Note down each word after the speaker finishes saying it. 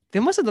They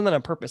must have done that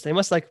on purpose. They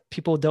must like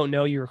people don't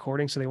know you're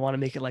recording, so they want to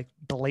make it like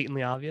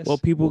blatantly Well, obvious.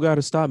 people got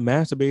to stop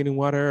masturbating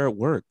while they're at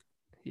work.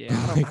 Yeah,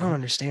 I Like, don't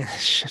understand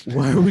this shit.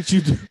 why would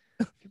you do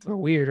People are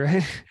weird,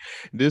 right?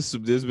 this?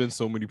 There's been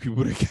so many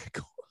people that get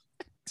go.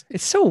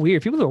 It's so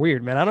weird. People are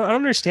weird, man. I don't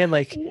understand.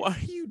 Like, Why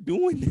are you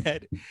doing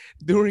that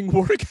during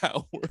work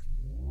hours?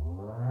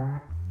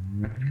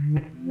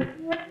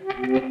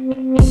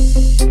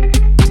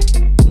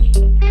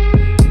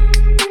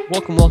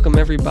 welcome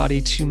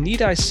everybody to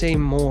Need I Say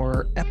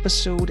More,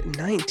 episode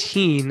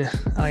 19.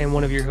 I am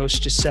one of your hosts,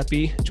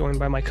 Giuseppe, joined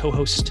by my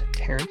co-host,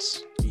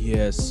 Terrence.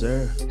 Yes,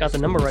 sir. Got the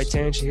number right,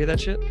 Terrence. You hear that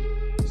shit?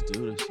 Let's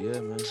do this. Yeah,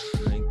 man.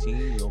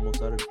 19. We're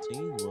almost out of the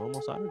team. We're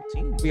almost out of the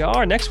team. We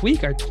are next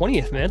week, our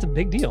 20th, man. It's a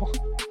big deal.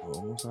 We're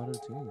almost out of the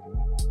team,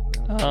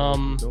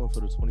 man. Going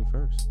for the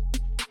 21st.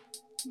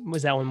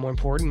 Was that one more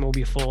important? We'll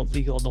be a full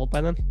legal adult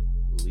by then.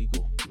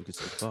 Legal. We can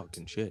say fuck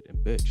and shit and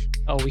bitch.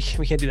 Oh, we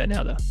can't do that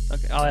now, though.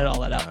 Okay, I'll edit all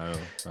that out. I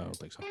don't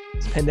think so.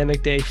 It's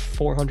pandemic day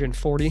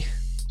 440. So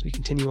we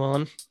continue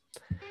on.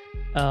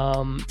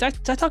 Did I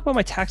talk about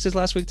my taxes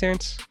last week,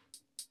 Terrence?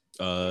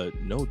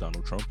 No,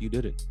 Donald Trump, you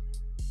didn't.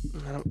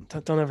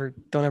 Don't ever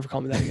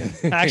call me that again.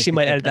 I actually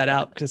might edit that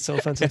out because it's so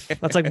offensive.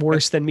 That's like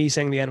worse than me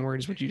saying the N-word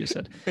is what you just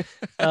said.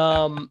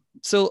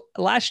 So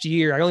last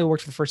year, I only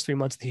worked for the first 3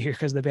 months of the year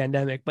because of the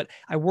pandemic, but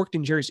I worked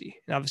in Jersey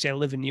and obviously I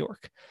live in New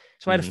York.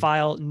 So I had to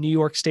file New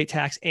York state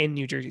tax and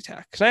New Jersey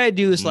tax. Because I had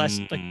to do this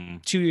last like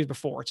 2 years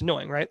before. It's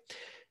annoying, right?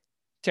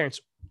 Terrence,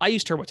 I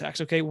use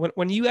TurboTax. Okay.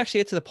 When you actually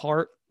get to the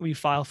part where you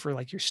file for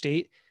like your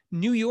state,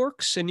 New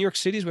York's and New York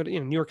City's, but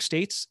New York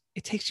State's,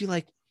 it takes you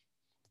like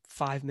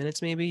 5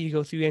 minutes, maybe. You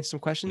go through, answer some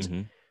questions.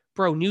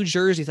 Bro, New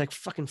Jersey's like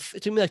fucking,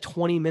 it took me like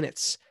 20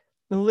 minutes.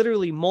 And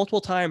literally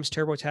multiple times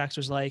TurboTax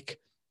was like,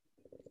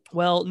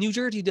 well, New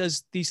Jersey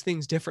does these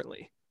things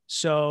differently.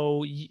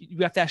 So you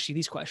have to ask you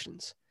these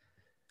questions.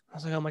 I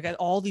was like, oh my God,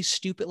 all these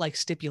stupid like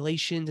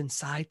stipulations and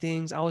side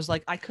things. I was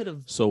like, I could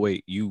have. So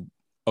wait,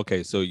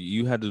 so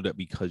you had to do that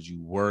because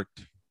you worked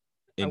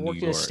in New York. I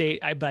worked in a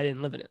state, but I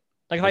didn't live in it.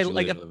 Like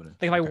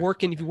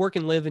if you work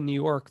and live in New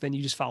York, then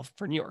you just file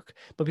for New York.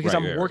 But because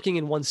I'm working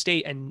in one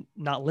state and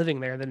not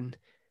living there, then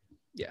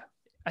yeah.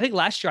 I think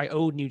last year I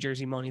owed New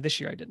Jersey money. This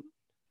year I didn't.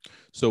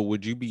 So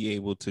would you be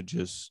able to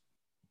just,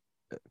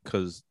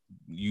 because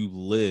you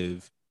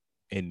live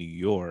in New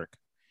York,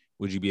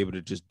 would you be able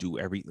to just do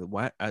everything?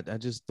 Why? I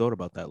just thought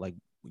about that. Like,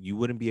 you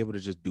wouldn't be able to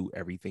just do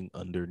everything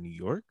under New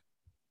York?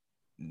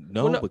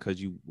 No, well, no.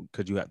 because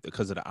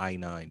of the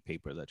I-9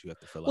 paper that you have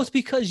to fill out. Well, it's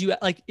because you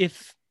like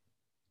if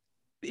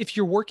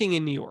you're working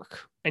in New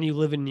York and you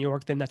live in New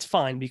York, then that's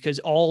fine because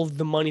all of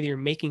the money that you're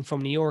making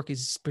from New York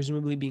is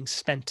presumably being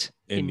spent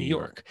in New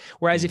York.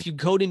 Whereas if you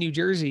go to New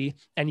Jersey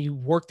and you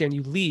work there and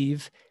you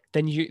leave,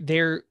 then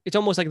it's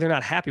almost like they're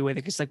not happy with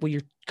it. It's like, well,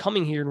 you're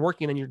coming here and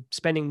working and you're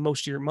spending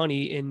most of your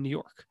money in New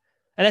York.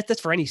 And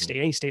that's for any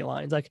state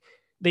lines. Like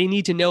they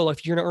need to know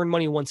if you're going to earn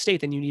money in one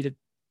state, then you need to,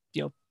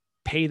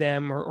 pay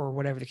them or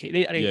whatever the case.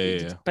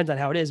 It depends on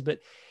how it is, but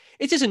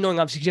it's just annoying,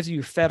 obviously, because you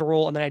have to do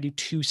federal and then I do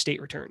 2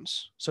 state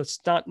returns. So it's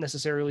not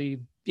necessarily,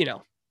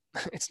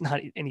 it's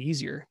not any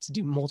easier to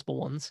do multiple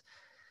ones.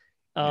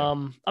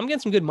 I'm getting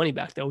some good money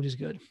back though, which is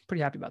good.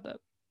 Pretty happy about that.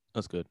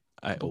 That's good.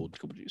 I owed.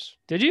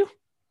 Did you?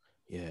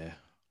 Yeah.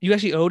 You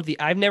actually owed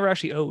I've never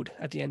actually owed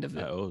at the end of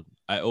it.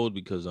 I owed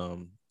because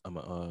I'm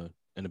a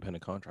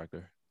independent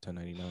contractor,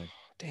 1099.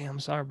 Damn,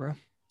 sorry, bro.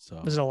 So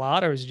was it a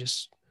lot or was it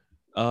just?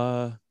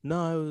 No,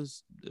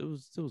 it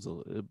was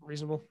a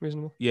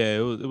reasonable. Yeah,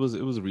 it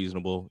was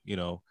reasonable,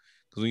 because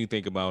when you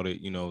think about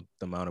it, the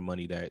amount of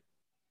money that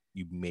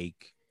you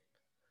make,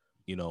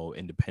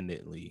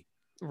 independently,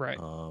 right?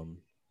 And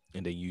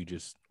then you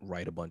just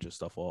write a bunch of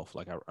stuff off.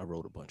 Like I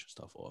wrote a bunch of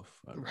stuff off.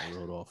 I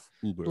wrote off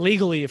Uber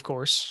legally, of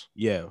course.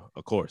 Yeah,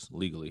 of course,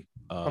 legally.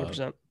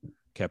 100%.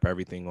 Kept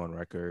everything on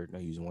record. I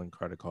use one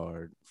credit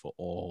card for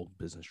all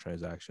business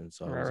transactions,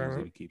 so it's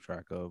easy to keep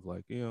track of.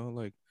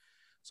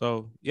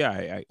 So yeah,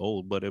 I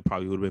owed, but it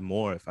probably would have been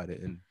more if I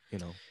didn't,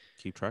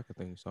 keep track of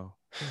things. So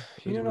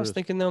what I was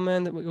thinking though,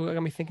 man, that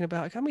got me thinking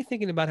about. It got me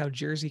thinking about how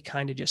Jersey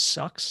kind of just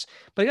sucks,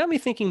 but it got me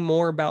thinking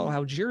more about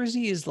how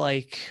Jersey is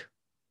like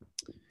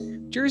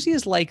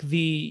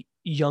the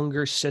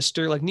younger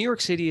sister. Like New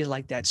York City is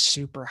like that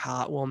super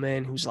hot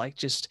woman who's like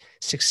just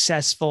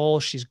successful.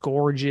 She's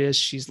gorgeous.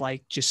 She's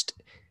like just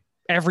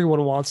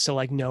everyone wants to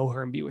like know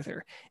her and be with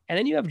her. And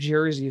then you have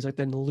Jersey is like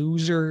the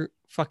loser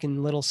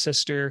fucking little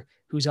sister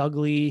who's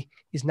ugly,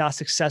 is not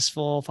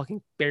successful,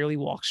 fucking barely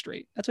walks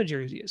straight. That's what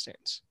Jersey is,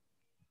 Terrence.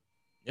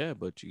 Yeah,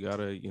 but you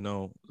gotta,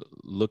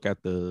 look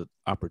at the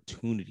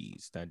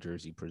opportunities that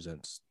Jersey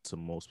presents to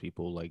most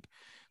people. Like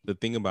the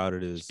thing about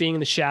it is being in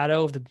the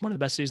shadow of one of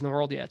the best cities in the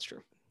world. Yeah, it's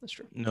true. That's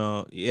true.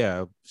 No,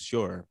 yeah,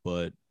 sure.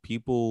 But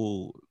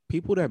people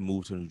that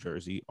move to New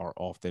Jersey are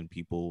often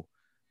people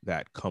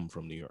that come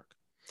from New York.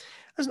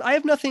 Listen, I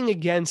have nothing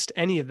against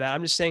any of that.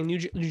 I'm just saying New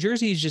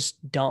Jersey is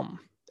just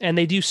dumb. And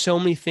they do so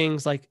many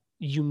things like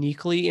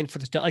uniquely and for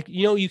the like,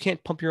 you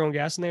can't pump your own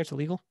gas in there. It's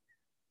illegal.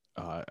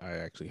 I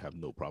actually have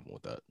no problem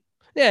with that.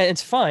 Yeah,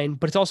 it's fine.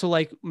 But it's also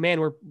like, man,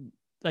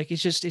 Like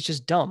it's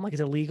just dumb. Like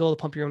it's illegal to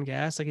pump your own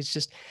gas. Like it's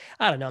just,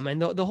 I don't know, man.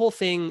 The whole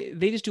thing,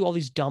 they just do all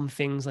these dumb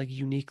things like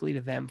uniquely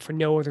to them for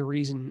no other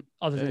reason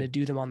other than Hey, to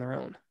do them on their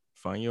own.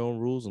 find your own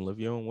rules and live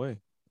your own way.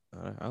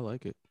 I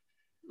like it.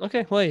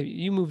 Okay, well, hey,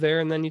 you move there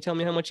and then you tell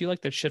me how much you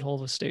like that shithole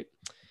of a state.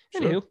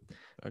 Sure, Anywho,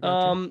 I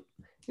got you.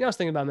 I was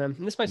thinking about, man,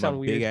 and this might My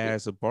sound big weird.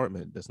 ass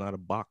apartment that's not a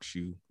box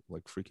shoe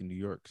like freaking New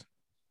York's.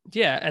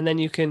 Yeah, and then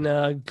you can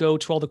go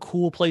to all the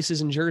cool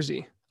places in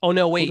Jersey. Oh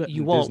no, wait,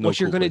 you There's won't. no What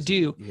you're cool gonna places.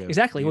 do Yeah,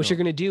 exactly? you What you're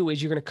don't. gonna do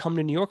is you're gonna come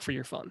to New York for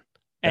your fun.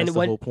 That's And the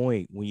when whole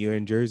point. When you're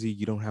in Jersey,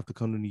 you don't have to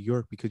come to New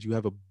York because you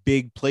have a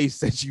big place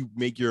that you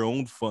make your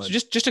own fun. so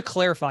just to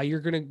clarify, you're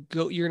gonna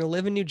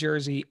live in New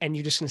Jersey and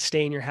you're just gonna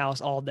stay in your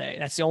house all day.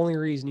 That's the only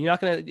reason. You're not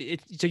gonna.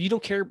 So you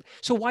don't care.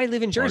 So why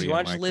live in Jersey? Party Why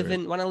in not just my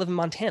crib. why not live in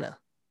Montana?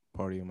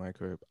 Party in my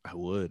crib. I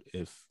would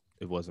if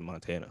it wasn't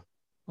Montana.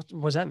 What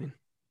does that mean?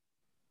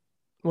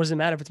 What does it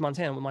matter if it's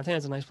Montana? Well,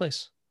 Montana's a nice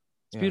place.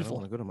 It's beautiful.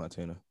 I don't want to go to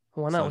Montana.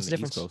 Why It's not? not What's on the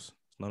the East difference? Coast.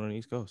 It's not on the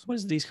East Coast. What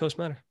does the East Coast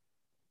matter?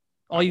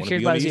 All I you wanna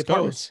cared be on about the is the East Coast.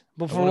 apartments.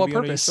 But I for wanna what be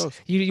on the purpose? East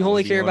Coast. You I wanna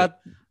only be care on it. about.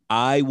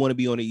 I want to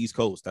be on the East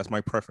Coast. That's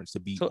my preference to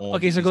be So on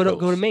okay, the so East go to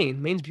Coast.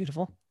 Maine. Maine's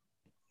beautiful.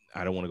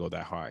 I don't want to go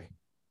that high.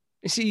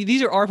 You see,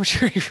 these are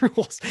arbitrary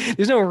rules.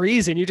 There's no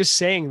reason. You're just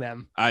saying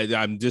them.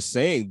 I'm just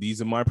saying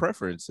these are my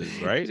preferences,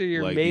 right? These are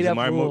your Like made these are up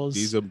my rules.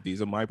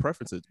 these are my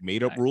preferences.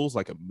 Made up rules,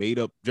 like a made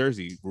up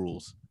Jersey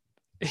rules.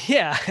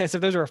 Yeah, so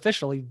those are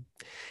officially.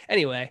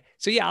 Anyway,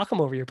 so yeah, I'll come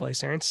over to your place,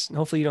 Terrence. And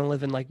hopefully you don't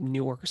live in like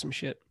Newark or some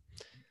shit.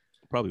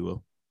 Probably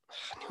will.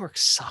 Newark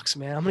sucks,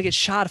 man. I'm gonna get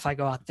shot if I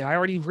go out there. I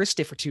already risked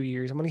it for 2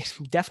 years. I'm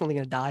definitely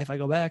gonna die if I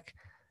go back.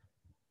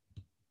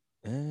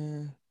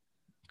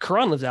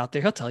 Karan lives out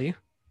there. He'll tell you.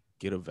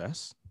 Get a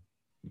vest.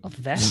 A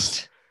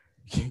vest?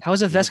 How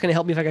is a vest gonna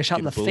help me if I get shot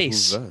in the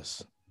face?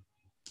 Vest.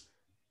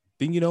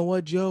 Then you know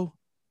what, Joe?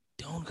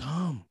 Don't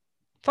come.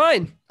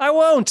 Fine, I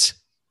won't.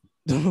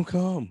 Don't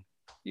come.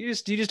 You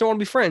just don't want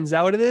to be friends. Is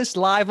that what it is?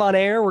 Live on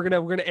air, we're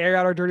gonna air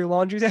out our dirty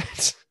laundry.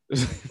 Terrence.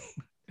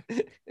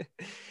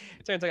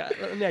 Let me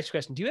ask you a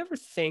question. Do you ever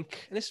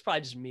think, and this is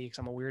probably just me because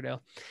I'm a weirdo,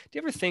 do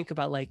you ever think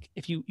about like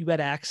if you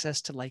had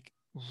access to like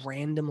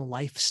random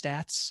life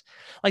stats?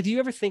 Like, do you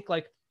ever think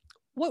like,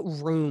 what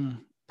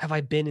room have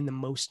I been in the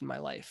most in my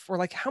life? Or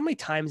like how many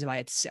times have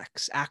I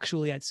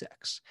actually had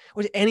sex?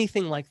 Or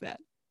anything like that?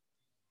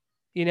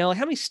 You know, like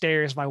how many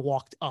stairs have I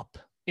walked up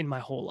in my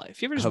whole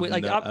life? You ever just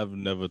I've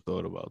never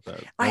thought about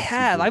that. I That's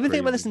have. super I've been thinking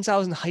about this crazy. since I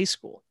was in high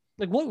school.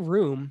 Like, what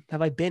room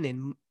have I been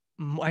in?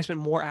 I spent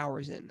more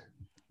hours in.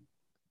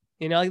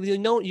 You know, like,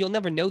 you'll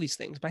never know these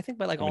things. But I think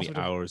about like How all many sorts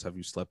of, hours have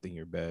you slept in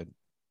your bed?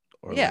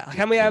 Or Yeah, like just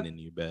how many been in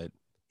your bed?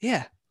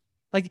 yeah,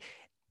 like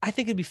I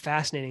think it'd be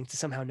fascinating to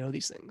somehow know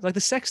these things. Like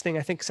the sex thing,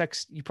 I think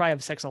you probably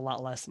have sex a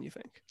lot less than you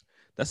think.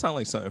 That sounds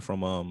like something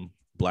from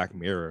Black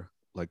Mirror.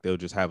 Like they'll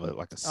just have a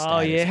status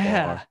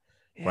bar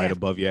right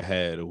above your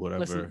head or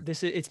whatever.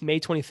 Listen, it's May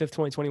 25th,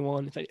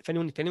 2021. If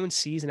anyone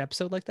sees an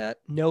episode like that,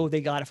 know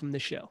they got it from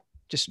this show.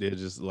 They'll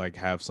just like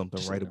have something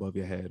just right know. above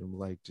your head. I'm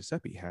like,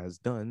 Giuseppe has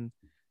done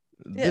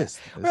Yeah. this.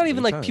 Not even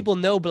many like times. people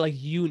know, but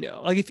like you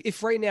know. Like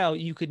if right now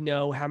you could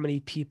know how many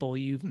people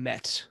you've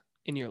met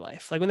in your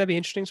life, like wouldn't that be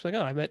interesting? It's like,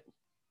 oh, I met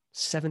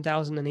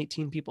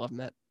 7,018 people I've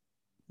met.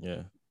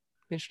 Yeah.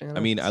 Interesting. I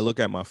mean, I look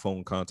at my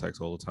phone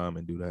contacts all the time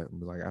and do that. And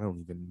be like, I don't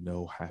even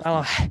know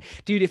half.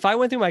 Dude, if I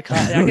went through my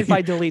contacts, I could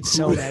probably delete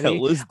so Who many.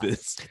 Hell is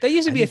this? That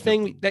used to I be a need to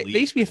thing. That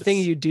delete used to be a thing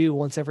this. you do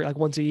once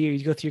a year.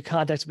 You go through your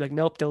contacts and be like,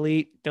 nope,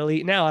 delete.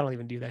 Now I don't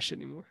even do that shit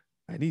anymore.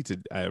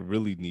 I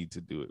really need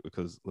to do it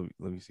because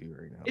let me see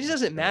right now. It just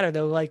doesn't matter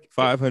though. Like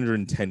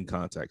 510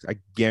 contacts. I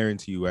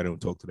guarantee you I don't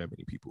talk to that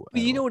many people.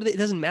 you know what? It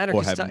doesn't matter. Or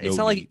It's have not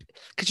no like need.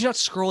 because you're not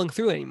scrolling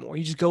through it anymore.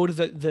 You just go to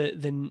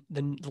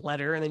the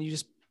letter and then you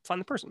just find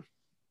the person.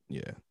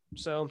 Yeah.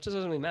 So it just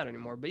doesn't really matter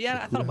anymore. But yeah,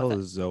 I Who thought the hell about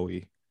is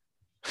Zoe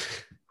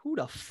that. Who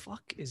the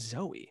fuck is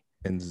Zoe?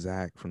 and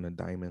Zach from the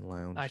Diamond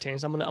Lounge? All right,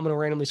 Terrence, I'm gonna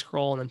randomly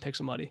scroll and then pick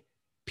somebody.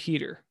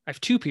 Peter. I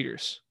have two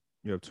Peters.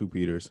 You have two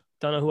Peters.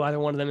 Don't know who either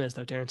one of them is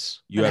though,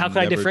 Terrence. You And have how can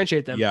I never-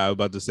 differentiate them? Yeah, I was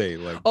about to say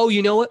like. Oh,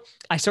 you know what?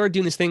 I started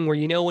doing this thing where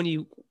when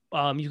you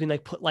can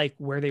like put like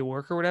where they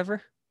work or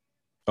whatever.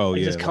 Oh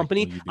Like yeah. this like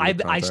company. when you do a I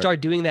contact. start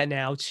doing that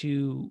now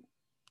to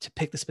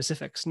pick the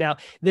specifics. Now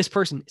this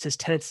person says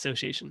tenants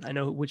association. I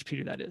know which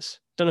Peter that is.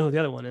 Don't know who the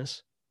other one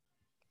is.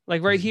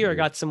 Like right This is here, I weird.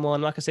 got someone.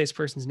 I'm not gonna say this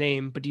person's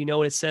name, but do you know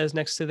what it says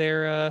next to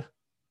their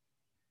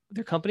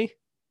company?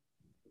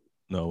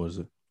 No, what is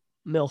it?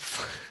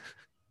 MILF.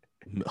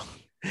 No.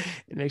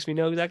 It makes me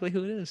know exactly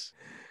who it is.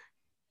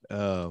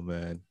 Oh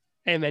man.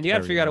 Hey man, you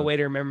gotta Carry figure out a on. way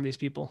to remember these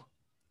people.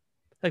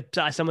 Like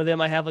some of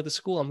them I have like the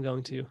school I'm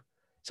going to.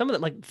 Some of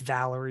them like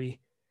Valerie.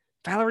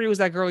 Valerie was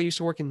that girl who used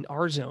to work in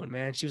our zone,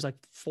 man. She was like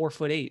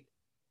 4'8".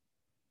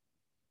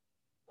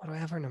 What do I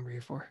have her number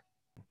here for?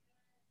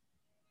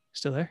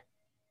 Still there?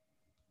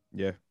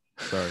 Yeah.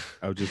 Sorry,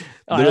 I was just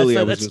All right, literally.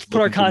 I was let's just put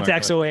our looking through my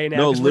contacts away now.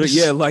 No, 'cause we're literally,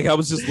 just- yeah. Like I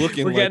was just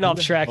looking. We're Like, getting who off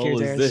the track here, hell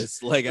is Terrence.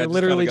 this? Like We're I just kind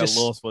literally of got just-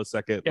 lost for a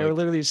second. Yeah, Like, we're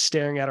literally just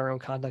staring at our own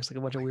contacts like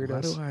a bunch of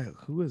weirdos.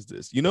 who is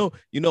this?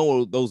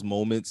 Those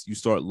moments you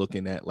start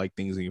looking at like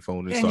things in your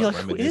phone and And start you're like,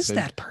 who is reminiscing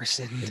that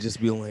person? and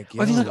just being like,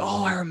 Or if you're like, yo,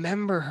 oh, I like,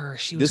 remember her.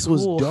 She was this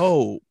was cool.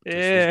 dope.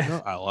 Yeah. This was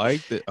dope. I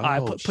liked it. All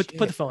right, Oh, put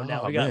the phone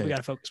down. Oh, We man.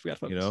 gotta focus. We gotta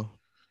focus. You know?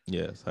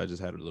 Yes, I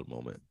just had a little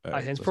moment. All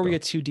right, and before we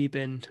get too deep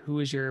in, who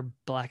is your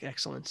Black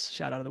Excellence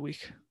shout out of the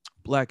week?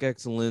 Black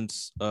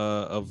Excellence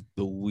of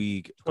the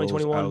week.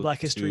 2021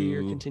 Black History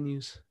Year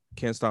continues.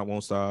 Can't Stop,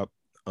 Won't Stop.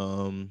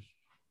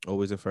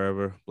 Always and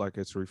Forever. Black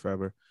History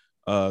Forever.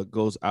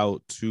 Goes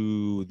out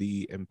to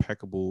the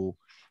impeccable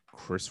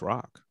Chris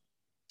Rock.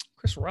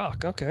 Chris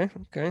Rock. Okay.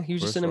 He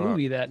was just in a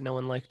movie that no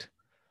one liked.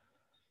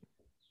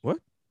 What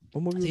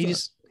movie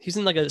was that? He's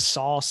in like a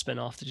Saw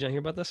spinoff. Did you not hear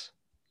about this?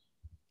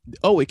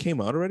 Oh, it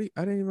came out already?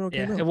 I didn't even know it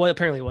came out.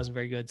 Apparently it wasn't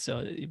very good, so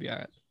you'd be all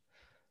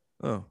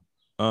right.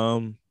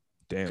 Oh.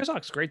 Damn. Chris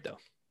Rock's great though.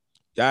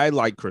 Yeah, I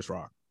like Chris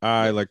Rock. He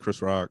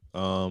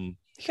kind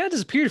of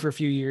disappeared for a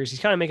few years. He's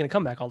kind of making a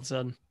comeback all of a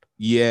sudden.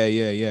 Yeah.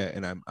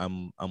 And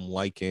I'm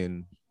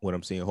liking what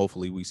I'm seeing.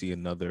 Hopefully we see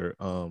another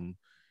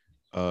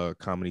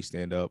comedy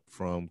stand-up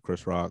from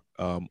Chris Rock.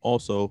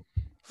 Also,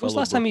 when was the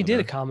last time he did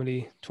a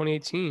comedy?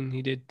 2018.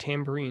 He did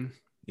Tambourine.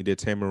 He did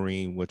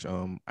Tambourine, which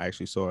I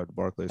actually saw at the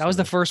Barclays. That was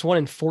the first one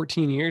in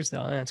 14 years,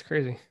 though. That's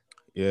crazy.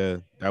 Yeah,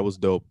 that was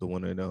dope. The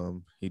one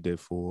that he did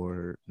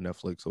for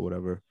Netflix or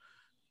whatever.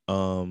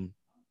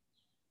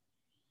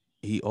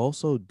 He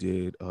also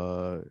did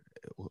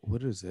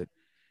what is it?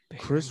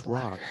 Chris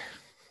Rock.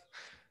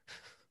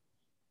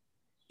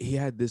 He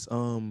had this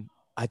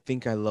I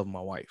Think I Love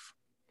My Wife.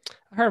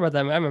 I heard about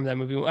that. I remember that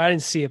movie. I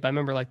didn't see it, but I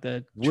remember like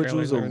the which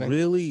was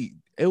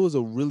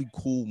a really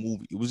cool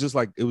movie. It was just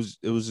like it was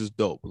just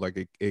dope.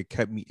 Like it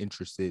kept me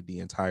interested the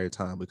entire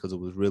time because it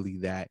was really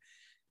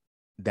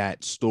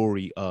that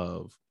story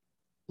of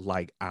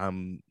like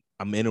I'm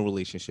in a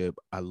relationship.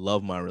 I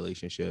love my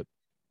relationship,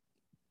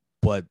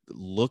 but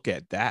look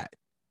at that,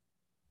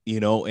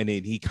 and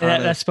then he kind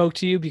of that spoke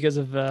to you because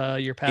of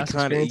your past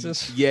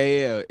experiences.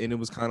 Yeah, and it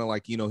was kind of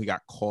like he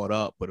got caught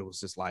up, but it was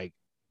just like,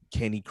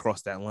 can he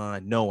cross that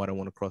line? No, I don't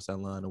want to cross that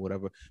line or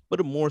whatever.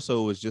 But more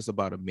so, it's just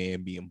about a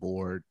man being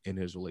bored in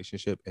his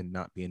relationship and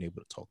not being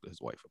able to talk to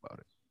his wife about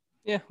it.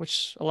 Yeah,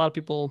 which a lot of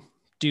people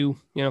do.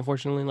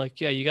 Unfortunately,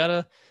 like you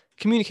gotta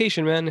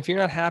communication, man. If you're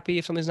not happy,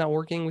 if something's not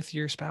working with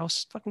your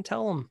spouse, fucking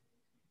tell them.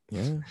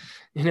 Yeah,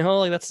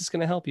 like that's just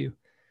gonna help you.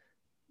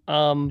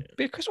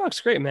 But Chris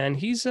Rock's great, man.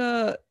 He's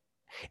and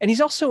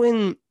he's also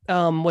in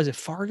was it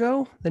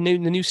Fargo? The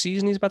new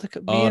season he's about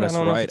to be in. That's I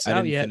don't know if right. it's I out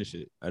didn't yet. finish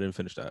it. I didn't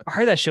finish that. I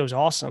heard that show's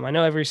awesome. I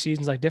know every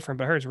season's like different,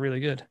 but I heard it's really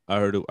good. I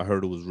heard it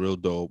was real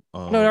dope.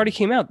 No, it already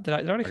came out. Did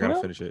it already come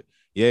out? Finish it.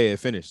 Yeah, it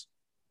finished.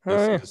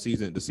 Yeah.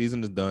 The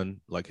season is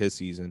done. Like his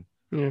season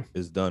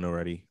is done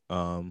already.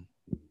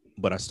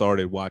 But I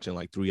started watching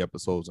like 3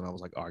 episodes and I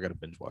was like, oh, I gotta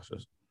binge watch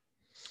this.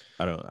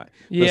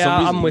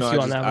 I'm with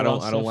you on that. I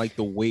don't like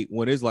the wait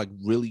when it's like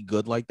really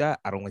good like that.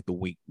 I don't like the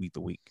wait week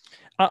to week.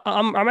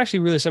 I'm actually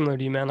really similar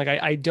to you, man. Like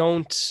I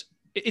don't.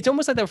 It's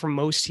almost like that for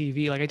most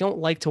TV. Like I don't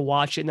like to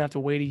watch it and have to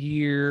wait a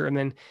year and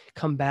then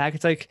come back.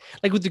 It's like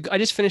with I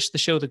just finished the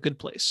show The Good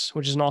Place,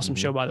 which is an awesome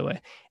show, by the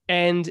way.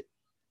 And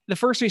the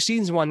first 3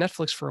 seasons were on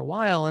Netflix for a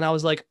while, and I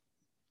was like,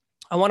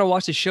 I want to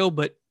watch the show,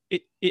 but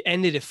it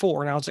ended at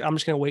 4, and I was like, I'm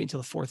just gonna wait until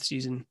the 4th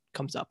season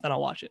comes up, then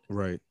I'll watch it.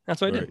 Right.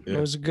 That's what I did. Yeah.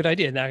 It was a good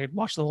idea. Now I could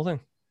watch the whole thing.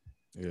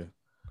 Yeah.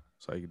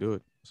 That's how you do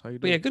it.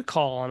 But yeah, good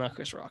call on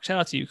Chris Rock. Shout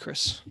out to you,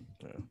 Chris.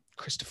 Yeah.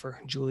 Christopher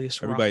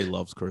Julius Rock. Everybody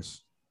loves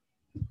Chris.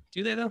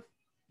 Do they though?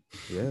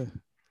 Yeah.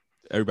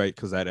 Everybody,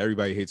 because that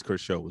Everybody Hates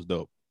Chris show was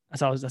dope.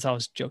 That's how I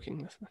was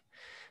joking with.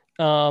 It's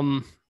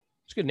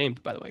a good name,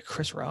 by the way.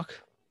 Chris Rock.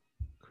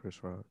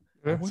 Chris Rock.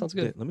 Yeah, sounds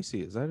good. Let me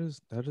see. Is that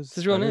his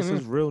real name?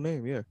 His real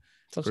name, yeah.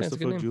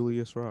 Christopher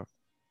Julius Rock.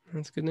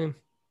 That's a good name.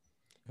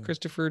 Yeah.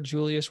 Christopher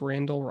Julius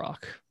Randall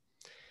Rock.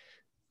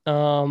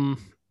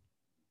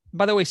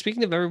 By the way,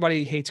 speaking of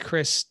Everybody Hates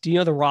Chris, do you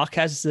know The Rock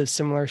has a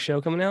similar show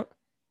coming out?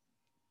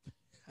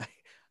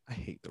 I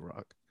hate The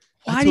Rock.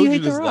 Why do you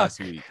hate The Rock?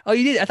 Oh,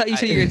 you did? I thought you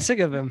said you were sick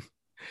of him.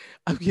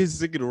 I'm getting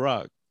sick of The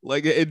Rock.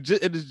 Like it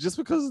is just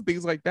because of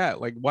things like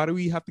that. Like, why do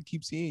we have to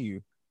keep seeing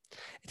you?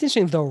 It's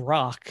interesting. The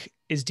Rock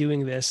is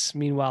doing this.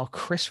 Meanwhile,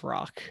 Chris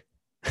Rock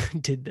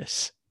did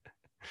this.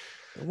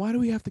 Why do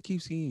we have to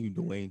keep seeing you,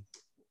 Dwayne?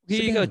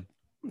 Here you go.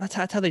 That's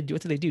how they do.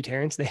 What do they do,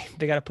 Terrence? They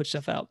got to put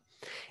stuff out.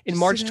 In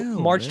March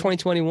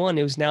 2021,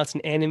 it was announced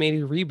an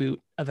animated reboot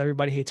of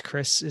Everybody Hates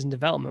Chris is in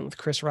development with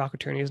Chris Rock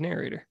returning as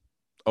narrator.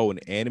 Oh, an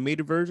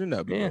animated version?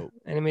 That'd be dope.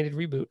 Animated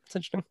reboot. That's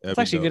interesting. It's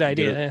actually a good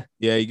idea.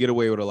 Yeah, you get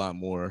away with a lot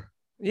more.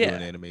 Yeah,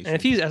 animation.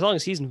 And as long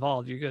as he's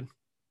involved, you're good.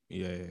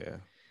 Yeah.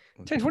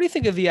 Terrence, what do you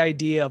think of the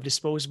idea of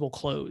disposable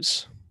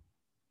clothes?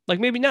 Like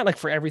maybe not like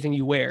for everything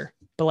you wear,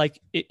 but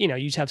like you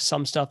just have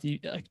some stuff that you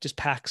like just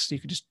packs you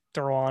could just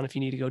throw on if you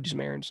need to go do some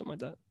errands, something like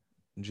that.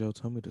 Joe,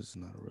 tell me this is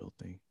not a real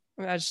thing.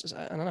 I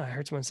don't know. I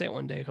heard someone say it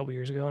one day a couple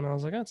years ago, and I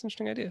was like, "Oh, that's an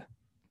interesting idea."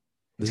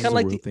 This is kind of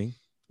like real thing.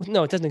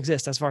 No, it doesn't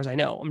exist as far as I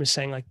know. I'm just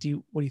saying, like,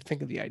 what do you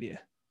think of the idea?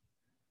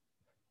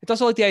 It's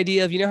also like the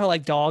idea of, how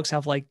like dogs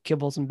have like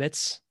kibbles and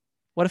bits.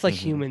 What if like Mhm.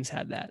 humans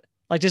had that?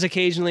 Like just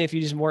occasionally, if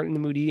you just weren't in the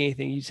mood to eat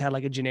anything, you just had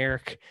like a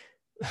generic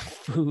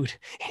food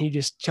and you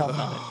just chomped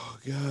on it. Oh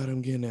God,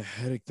 I'm getting a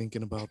headache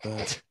thinking about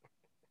that.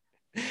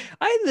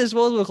 I had the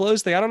disposable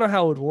clothes thing. I don't know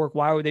how it would work.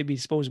 Why would they be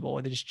disposable?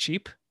 Are they just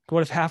cheap?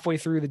 What if halfway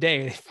through the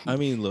day? I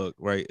mean, look,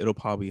 right? It'll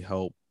probably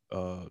help,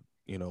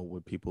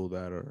 with people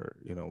that are,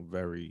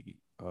 very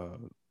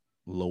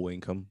low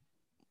income,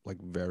 like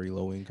very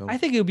low I income.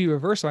 think it would be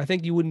reversal. I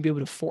think you wouldn't be able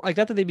to afford, like,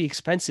 not that they'd be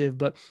expensive,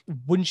 but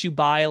wouldn't you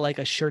buy like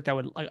a shirt that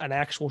would, like an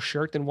actual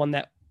shirt and one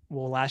that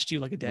will last you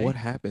like a What day?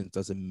 happens?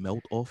 Does it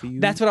melt off of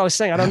That's you what I was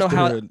saying. I don't know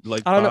how. after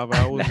like I don't know. 5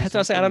 hours or That's what I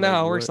was saying. I something? don't know Like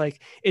how it works. what?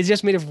 Like, it's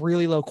just made of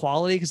really low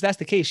quality. Because that's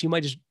the case, you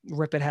might just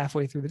rip it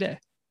halfway through the day.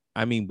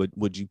 I mean, but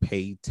would you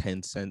pay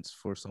 10 cents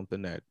for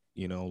something that,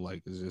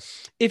 like is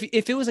just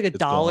If it was like a it's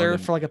gone dollar in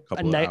for like a a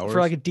couple of night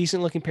for like hours? a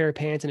decent looking pair of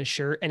pants and a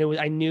shirt, and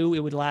I knew it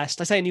would last.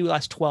 Let's say I knew it would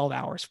last 12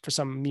 hours for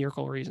some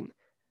miracle reason.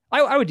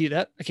 I would do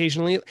that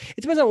occasionally. It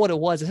depends on what it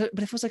was. But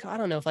if it was like, I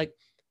don't know,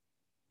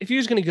 if you're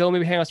just gonna go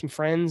maybe hang out with some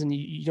friends and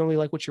you don't really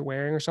like what you're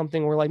wearing or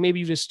something, or like maybe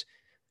you just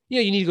you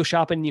need to go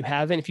shopping and you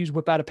haven't. If you just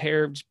whip out a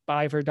pair, just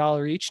buy for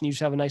 $1 each, and you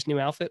just have a nice new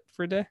outfit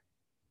for a day,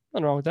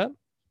 nothing wrong with that.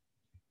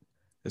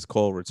 It's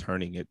called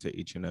returning it to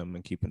H&M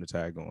and keeping the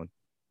tag on.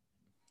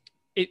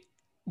 It.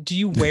 Do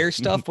you wear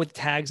stuff with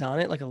tags on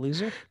it like a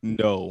loser?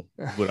 No,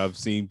 but I've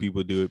seen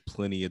people do it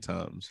plenty of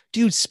times.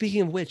 Dude,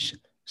 speaking of which,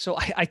 so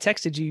I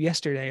texted you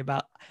yesterday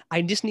about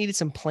I just needed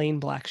some plain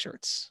black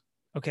shirts.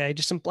 Okay,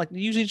 just some, like,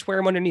 usually just wear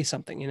them underneath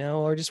something,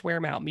 or just wear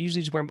them out. But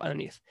usually just wear them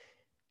underneath.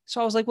 So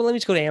I was like, well, let me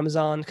just go to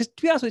Amazon, because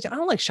to be honest with you, I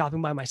don't like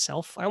shopping by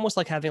myself. I almost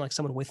like having like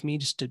someone with me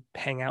just to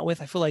hang out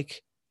with. I feel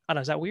like, I don't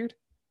know, is that weird?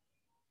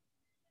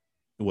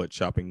 What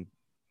shopping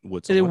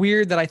with Is it someone?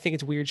 weird that I think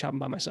it's weird shopping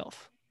by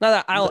myself? Not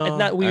that I don't. It's No,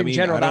 not I weird in mean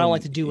general. I But I don't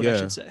like don't. to do it. I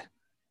should Yeah, say.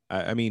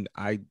 I mean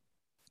I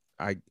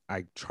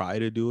try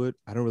to do it.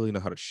 I don't really know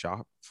how to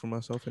shop for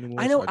myself I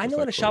anymore, so know I I just know how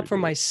let to shop Corey for do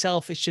it.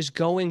 myself. It's just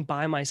going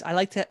by myself. I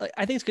like to. Like,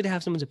 I think it's good to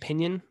have someone's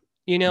opinion.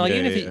 Like, Yeah,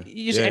 even if yeah,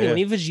 you just yeah, anyone,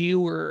 yeah. even if it's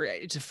you or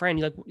it's a friend,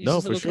 you're like, does No,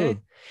 this for look okay?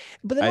 sure.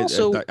 But then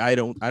also, I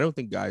don't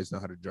think guys know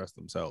how to dress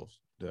themselves.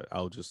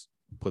 I'll just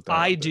put that I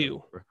out there.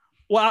 do.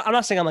 Well, I'm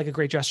not saying I'm like a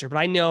great dresser, but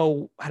I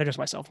know how to dress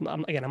myself.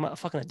 Again, I'm a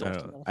fucking I adult.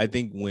 don't know. I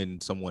think when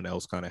someone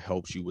else kind of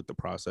helps you with the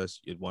process,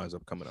 it winds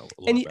up coming out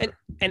a and, lot and better.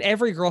 and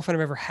every girlfriend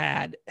I've ever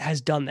had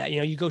has done that.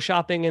 You go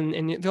shopping and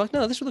they're like,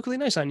 no, this would look really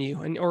nice on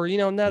you, and or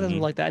no, that doesn't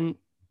Hmm. like that, and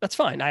that's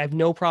fine. I have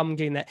no problem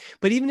getting that.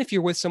 But even if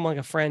you're with someone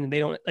like a friend and they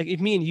don't like, if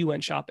me and you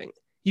went shopping,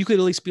 you could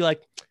at least be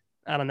like,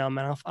 I don't know,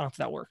 man, I don't know if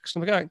that works.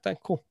 I'm like, all right,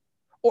 cool.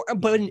 Or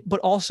but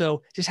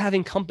also just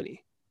having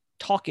company,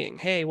 talking.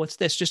 Hey, what's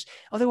this? Just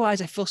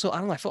otherwise, I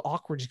don't know. I feel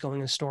awkward just going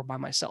to the store by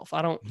myself.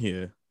 I don't.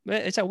 Yeah.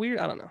 It's that weird.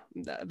 I don't know.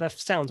 That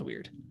sounds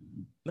weird.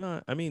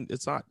 No, I mean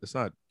it's not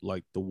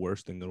like the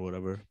worst thing or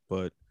whatever,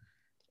 but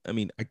I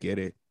mean I get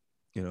it,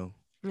 you know.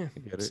 Yeah. I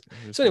get it. I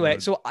So just anyway,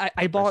 want so I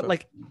to bought, myself.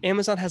 like,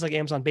 Amazon has like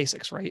Amazon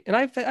Basics, right? And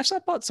I've actually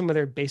bought some of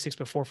their basics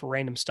before for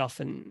random stuff,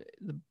 and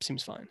it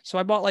seems fine. So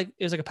I bought, like,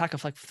 it was like a pack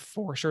of like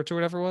 4 shirts or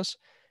whatever it was.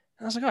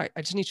 And I was like, all right,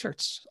 I just need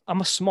shirts.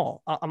 I'm a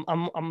small.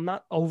 I'm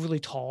not overly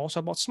tall, so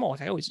I bought small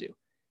like I always do.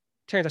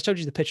 Terrence, I showed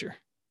you the picture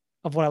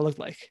of what I looked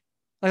like.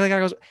 Like I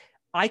goes,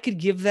 I could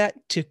give that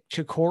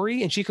to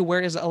Corey, and she could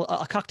wear it as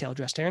a cocktail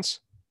dress.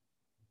 Terrence,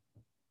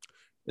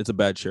 It's a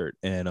bad shirt,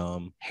 and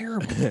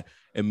terrible. It went.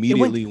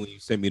 immediately when you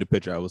sent me the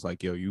picture, I was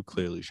like, "Yo, you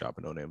clearly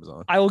shopping on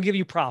Amazon," I will give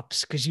you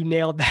props because you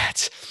nailed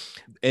that.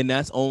 and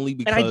that's only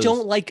And I because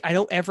don't like. I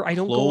don't go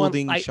on.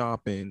 clothing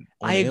shopping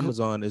I on agree.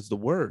 Amazon is the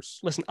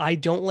worst. Listen, I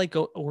don't like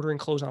ordering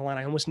clothes online.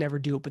 I almost never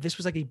do it, but this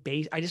was like a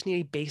base. I just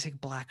need a basic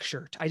black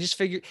shirt. I just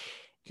figured,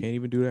 Can't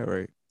even do that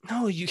right.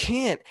 no, you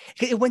can't.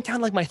 It went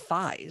down like my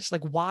thighs.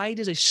 Like, why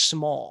does a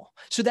small?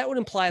 So that would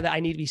imply that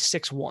I need to be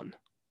 6'1"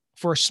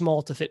 for a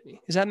small to fit me.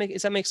 Does that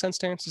make sense,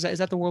 Terrence? Is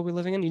that the world we're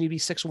living in? You need to be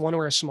 6'1"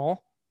 or a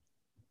small.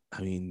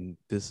 I mean,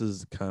 this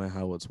is kind of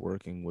how it's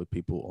working with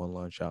people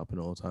online shopping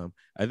all the time.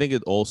 I think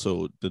it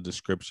also the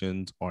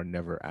descriptions are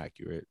never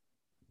accurate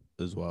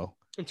as well.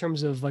 In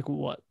terms of like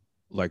what?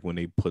 Like when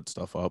they put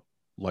stuff up,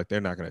 like they're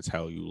not gonna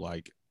tell you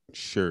like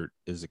shirt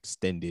is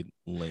extended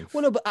length.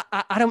 Well, no, but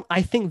I don't.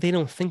 I think they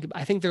don't think.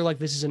 I think they're like,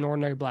 this is an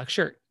ordinary black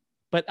shirt,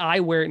 but I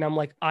wear it and I'm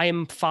like, I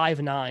am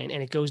 5'9"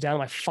 and it goes down to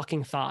my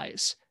fucking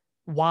thighs.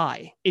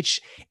 Why?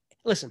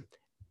 Listen.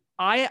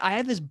 I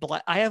have this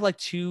black. I have like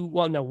two.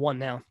 Well, no, one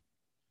now.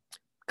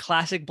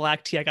 Classic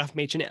black tee I got from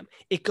H&M.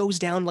 It goes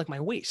down like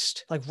my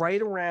waist, like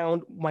right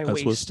around my That's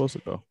what's waist. supposed to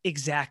go.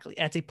 Exactly.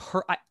 And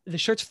the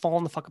shirt's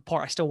falling the fuck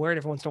apart. I still wear it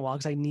every once in a while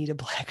because I need a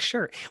black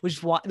shirt,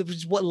 which is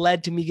what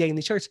led to me getting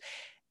these shirts.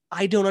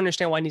 I don't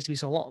understand why it needs to be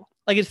so long.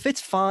 Like, it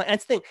fits fine.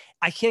 That's the thing.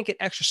 I can't get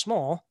extra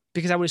small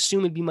because I would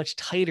assume it'd be much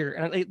tighter.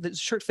 And the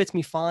shirt fits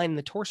me fine in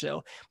the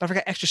torso, but if I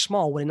got extra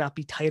small, would it not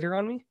be tighter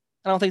on me?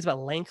 I don't think it's about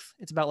length.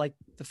 It's about like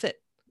the fit.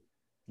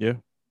 Yeah.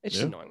 It's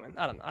just Yeah. annoying, man.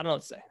 I don't know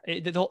what to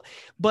say.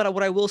 But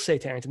what I will say,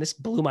 Terrence, and this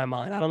blew my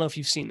mind. I don't know if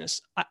you've seen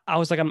this. I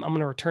was like, I'm going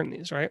to return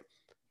these, right?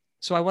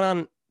 So I went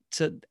on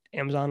to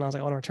Amazon. And I was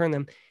like, I want to return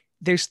them.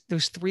 There's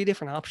 3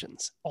 different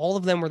options. All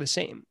of them were the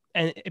same,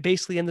 and it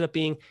basically ended up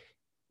being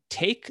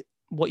take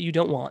what you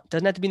don't want.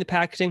 Doesn't have to be in the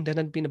packaging. Doesn't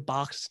have to be in the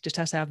box. Just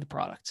has to have the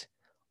product.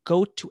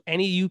 Go to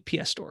any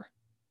UPS store.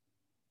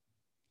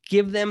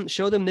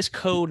 Show them this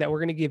code that we're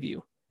going to give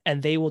you,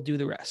 and they will do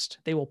the rest.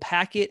 They will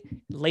pack it,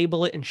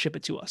 label it, and ship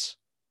it to us.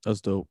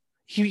 That's dope.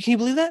 Can you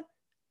believe that?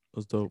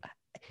 That's dope.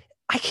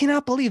 I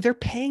cannot believe they're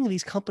paying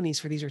these companies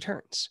for these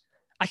returns.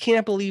 I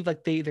cannot believe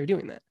like they're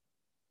doing that.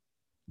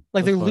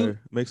 Like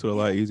makes it a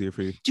lot easier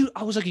for you. Dude,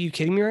 I was like, are you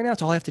kidding me right now?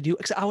 That's all I have to do.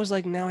 I was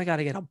like, now I got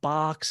to get a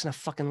box and a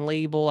fucking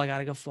label. I got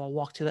to go for a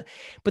walk to that.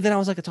 But then I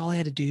was like, that's all I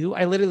had to do.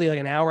 I literally like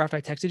an hour after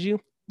I texted you,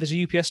 there's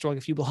a UPS store like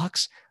a few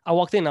blocks. I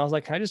walked in and I was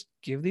like, can I just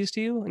give these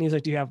to you? And he was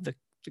like, do you have the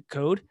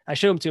code? I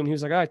showed him to him. He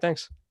was like, all right,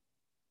 thanks.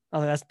 I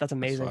was like, that's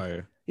amazing.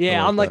 That's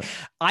yeah. I'm like,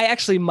 I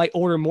actually might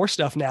order more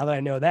stuff now that I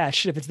know that.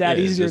 Shit, if it's that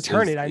easy to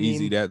return it, I mean.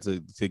 Easy that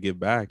to get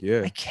back.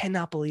 Yeah. I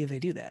cannot believe they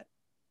do that.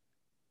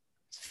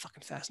 It's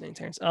fucking fascinating,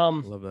 Terrence. I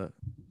love that.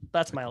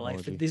 That's my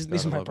life.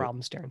 These are my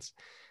problems, Terrence.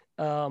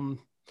 All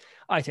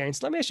right,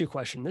 Terrence, let me ask you a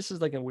question. This is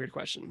like a weird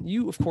question.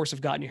 You, of course, have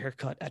gotten your hair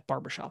cut at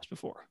barbershops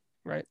before,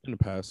 right? In the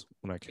past,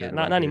 when I cared. Yeah,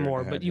 not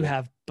anymore, but you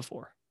have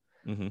before.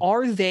 Mm-hmm.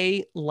 Are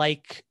they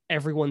like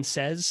everyone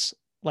says?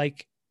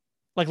 Like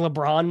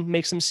LeBron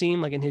makes them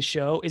seem like in his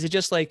show? Is it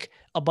just like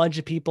a bunch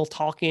of people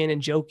talking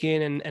and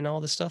joking and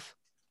all this stuff?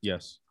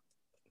 Yes,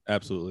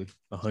 absolutely,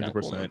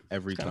 100%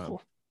 every time.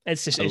 Cool.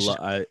 It's just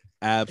I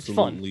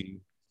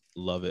absolutely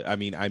love it. I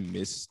mean, I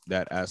miss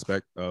that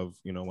aspect of,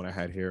 you know, when I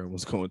had hair and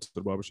was going to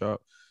the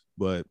barbershop,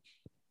 but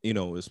you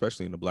know,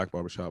 especially in the black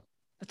barbershop.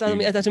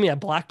 That doesn't mean a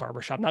black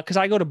barbershop. Not because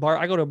I go to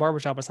a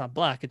barbershop, it's not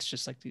black. It's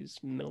just like these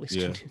Middle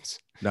Eastern dudes.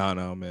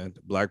 No, man.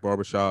 Black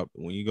barbershop,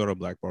 when you go to a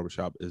black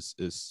barbershop,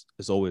 it's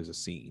always a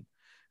scene.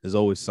 There's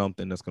always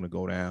something that's gonna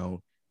go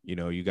down. You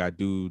know, you got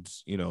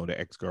dudes, you know, the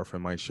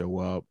ex-girlfriend might show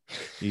up.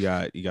 You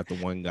got the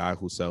one guy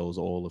who sells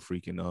all the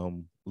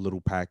freaking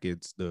little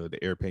packets, the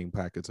airplane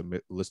packets of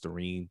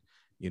Listerine.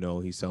 You know,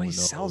 he's selling he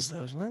sells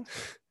those, man.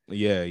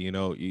 Yeah, you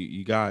know,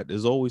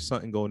 there's always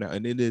something going down,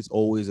 and it is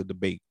always a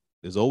debate.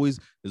 There's always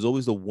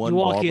the one you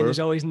walk barber. In, there's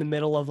always in the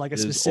middle of like a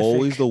there's specific.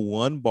 always the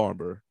one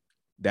barber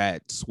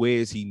that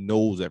swears he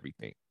knows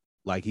everything.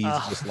 Like he's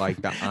just like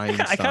the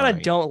Einstein. I kind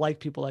of don't like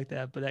people like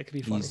that, but that could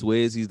be funny. He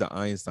swears he's the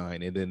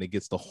Einstein, and then it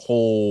gets the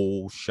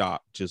whole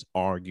shop just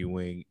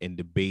arguing and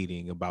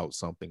debating about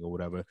something or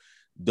whatever.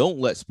 Don't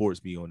let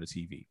sports be on the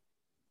TV.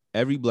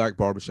 Every black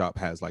barbershop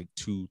has like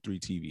 2-3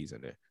 TVs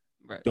in there.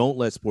 Right. Don't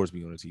let sports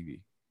be on the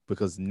TV,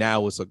 because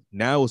now it's a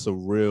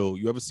real.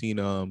 You ever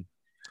seen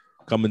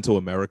Coming to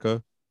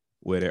America,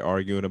 where they're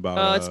arguing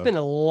about? It's been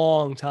a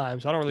long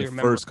time, so I don't really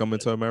remember. First Coming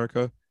to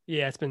America.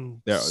 Yeah, it's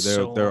been.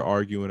 They're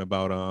arguing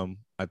about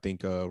I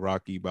think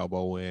Rocky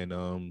Balboa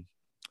and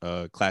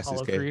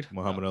Classics K,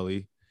 Muhammad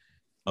Ali.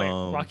 Wait,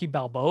 Rocky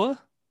Balboa.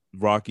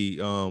 Rocky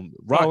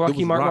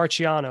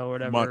Marciano or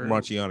whatever.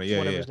 Marciano, yeah,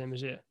 whatever his name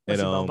is, yeah. And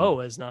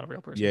Balboa is not a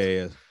real person.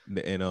 Yeah,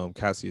 and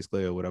Cassius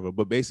Clay or whatever.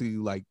 But basically,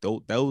 like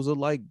those are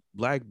like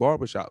black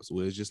barbershops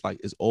where it's just like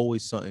it's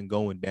always something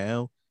going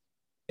down,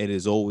 and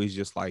it's always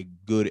just like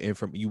good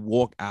information. You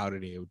walk out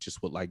of there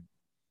just with like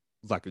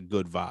a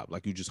good vibe,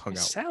 like you just hung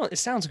out. It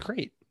sounds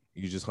great.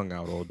 You just hung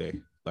out all day,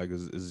 like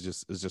it's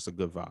just a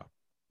good vibe.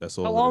 That's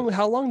all.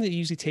 How long did it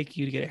usually take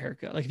you to get a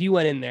haircut? Like if you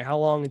went in there, how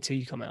long until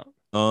you come out?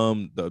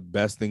 The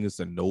best thing is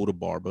to know the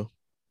barber.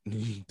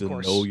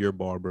 To know your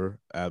barber.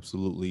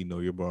 Absolutely know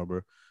your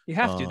barber. You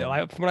have to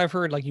though. From what I've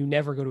heard, like you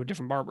never go to a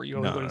different barber. You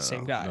always go to the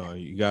same guy. No,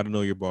 you got to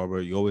know your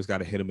barber. You always got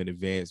to hit him in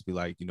advance. Be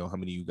like, you know, how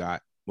many you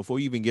got before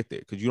you even get there,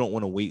 because you don't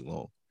want to wait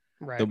long.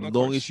 Right. The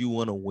longest you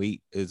want to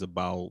wait is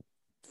about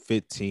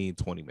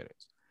 15-20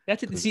 minutes.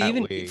 That's it. See,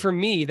 even for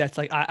me, that's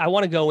like I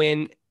want to go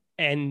in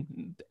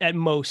and at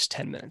most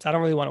 10 minutes. I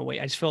don't really want to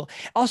wait. I feel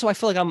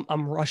like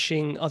I'm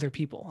rushing other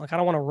people. Like I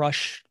don't want to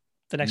rush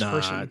the next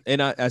person.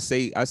 And I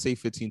say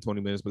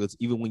 15-20 minutes, because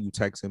even when you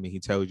text him and he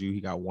tells you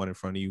he got one in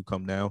front of you,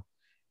 come now,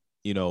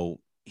 you know,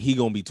 he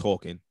gonna be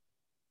talking.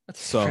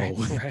 So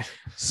right.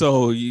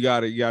 So you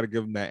gotta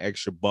give him that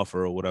extra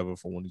buffer or whatever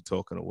for when he's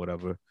talking or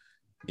whatever,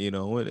 you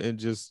know, and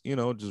just, you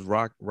know, just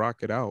rock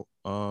it out.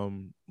 But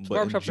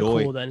barbershops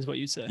are cool then, is what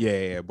you say.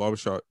 Yeah.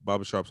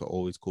 Barbershops are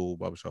always cool.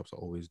 Barbershops are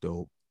always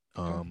dope.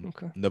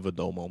 Okay. Never a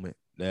dull moment.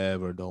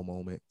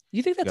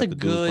 You think that's a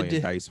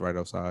good dice right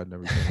outside and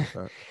everything like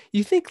that?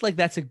 You think like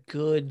that's a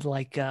good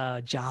like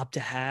job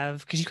to have,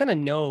 because you kind of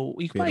know,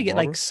 you probably get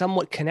like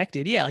somewhat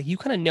connected. Yeah, like you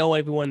kind of know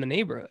everyone in the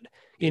neighborhood.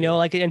 You know,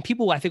 like, and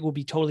people I think will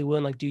be totally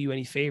willing to like do you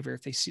any favor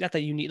if they see, not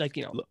that you need, like,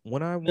 you know,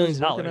 when I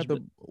was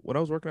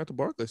working at the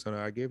Barclays Center,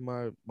 I gave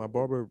my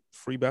barber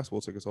free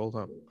basketball tickets all the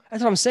time.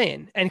 That's what I'm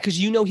saying. And because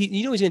he's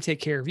gonna take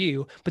care of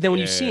you, but then when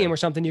you see him or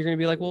something, you're gonna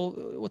be like, well,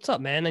 what's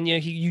up, man? And you know,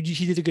 he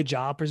did a good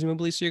job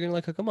presumably, so you're gonna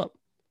like hook him up.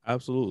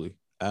 Absolutely.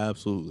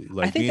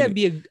 Like, I think that's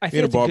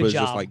a good job.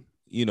 Just like,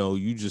 you know,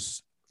 you're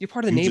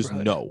part of the neighborhood.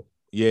 Just know.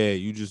 Yeah,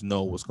 you just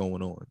know what's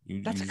going on.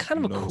 That's You kind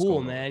you of a know what's cool,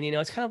 going on. man. You know,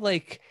 it's kind of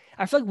like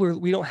I feel like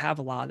we don't have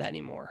a lot of that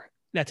anymore.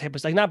 That type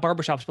of like not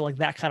barbershops, but like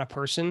that kind of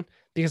person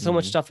because so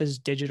much Mhm. stuff is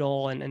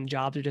digital and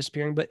jobs are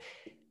disappearing. But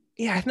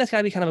yeah, I think that's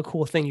gotta be kind of a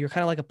cool thing. You're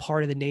kind of like a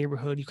part of the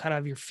neighborhood. You kind of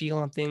have your feel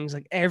on things.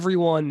 Like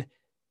everyone,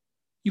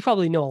 you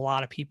probably know a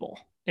lot of people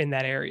in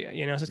that area,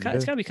 you know. So it's Yeah,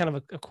 gotta be kind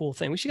of a cool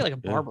thing. We should get like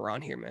a yeah, barber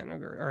on here, man,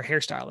 or a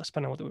hairstylist,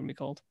 depending on what it would be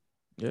called.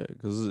 yeah.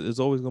 Because it's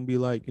always gonna be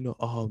like,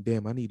 oh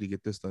damn, I need to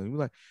get this done. You're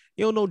like,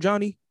 you don't know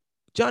Johnny,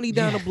 Johnny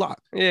down Yeah. the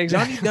block, Yeah,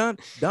 Johnny exactly.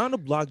 down the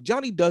block.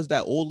 Johnny does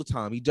that all the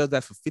time. He does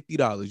that for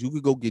 $50. You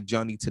could go get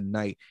Johnny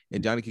tonight,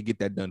 and Johnny could get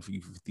that done for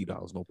you for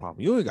 $50, no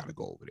problem. You ain't gotta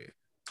go over there.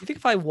 You think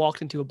if I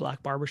walked into a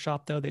black barber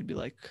shop though, they'd be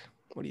like,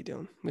 "What are you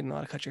doing? We don't know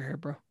how to cut your hair,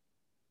 bro."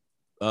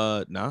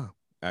 Nah,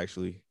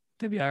 actually,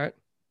 They'd be all right.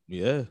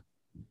 yeah,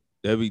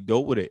 that'd be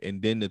dope with it.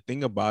 And then the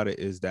thing about it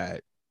is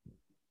that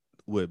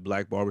with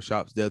black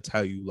barbershops, they'll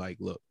tell you like,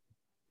 look,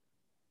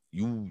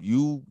 you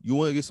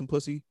want to get some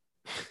pussy?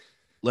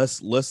 Let's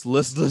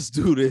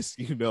do this.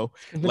 Convincing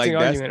Like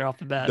that's argument off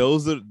the bat.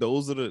 those are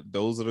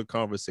the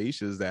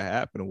conversations that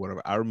happen or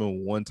whatever. I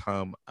remember one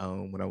time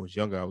when I was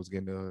younger, I was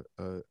getting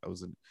I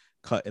was a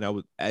cut, and I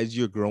was, as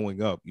you're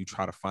growing up, you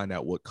try to find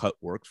out what cut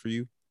works for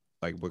you,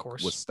 like Of what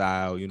course.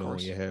 style Of in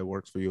course. your hair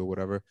works for you or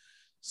whatever.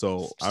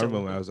 So I Still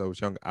remember open. as I was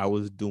younger, I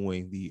was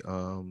doing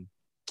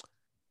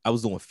I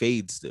was doing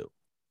fades still.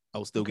 I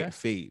was still Okay. getting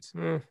fades.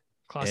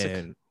 Classic.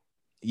 And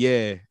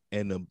yeah,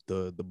 and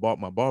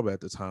my barber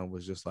at the time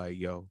was just like,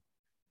 yo,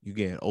 you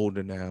getting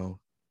older now,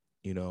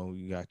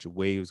 you got your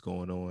waves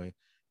going on, you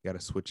got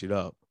to switch it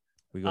up.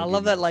 We're I gonna give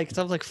love you that. Like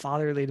stuff like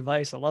fatherly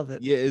advice. I love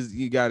it. yeah,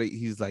 you gotta,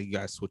 he's like, you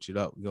gotta switch it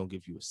up. We're gonna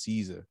give you a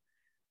Caesar.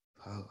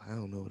 Oh, I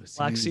don't know what a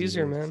Black Caesar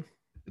Caesar, is. man.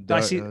 I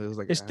Dark, see. it was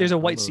like, There's a I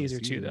don't white know what a Caesar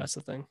too. Caesar is. That's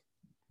the thing.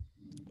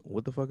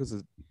 What the fuck is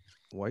a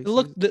white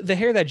Look, Caesar? the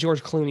hair that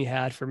George Clooney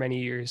had for many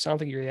years. I don't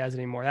think he really has it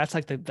anymore. That's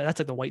like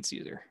the white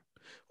Caesar.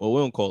 Well, we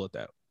don't call it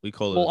that. We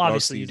call it a Well, dark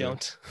obviously you Caesar.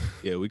 don't.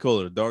 Yeah, we call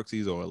it a dark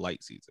Caesar or a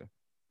light Caesar.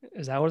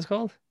 Is that what it's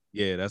called?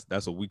 Yeah,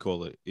 that's what we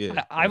call it.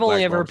 Yeah, I've in only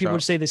black ever heard people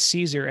barbershop. say the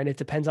Caesar, and it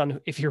depends on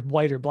if you're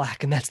white or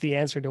black, and that's the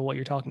answer to what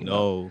you're talking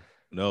about.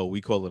 No,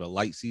 we call it a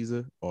light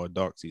Caesar or a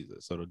dark Caesar.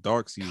 So the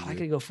dark God, I Caesar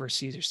could go for a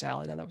Caesar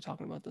salad now that we're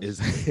talking about this.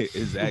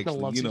 is I actually,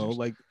 love Caesars.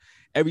 like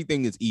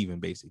everything is even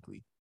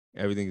basically.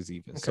 Everything is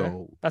even. Okay,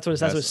 So that's what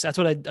that's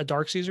what a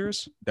dark Caesar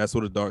is. that's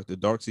what the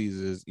dark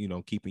Caesar is,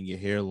 keeping your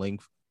hair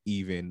length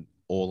even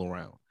all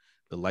around.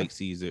 The light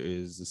Caesar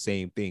is the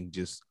same thing,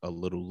 just a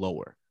little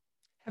lower.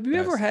 Have you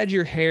ever That's had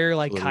your hair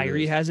like what it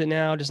Kyrie is. has it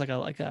now, just like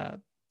a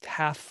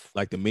half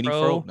Like the mini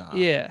fro? fro? Nah.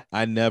 Yeah,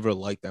 I never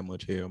liked that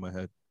much hair on my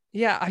head.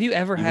 yeah. Have you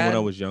ever Even when I had?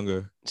 was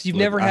younger. So you've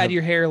Look, never had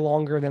your hair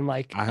longer than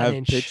like I an have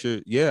inch?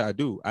 picture. Yeah, I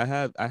do. I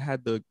had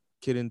the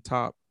kitten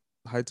top,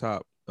 high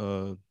top,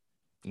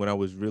 when I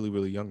was really,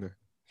 really younger.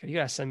 Okay, you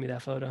gotta send me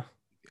that photo.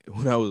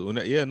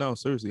 Yeah, no,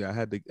 seriously, I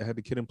had the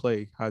kid and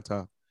play high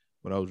top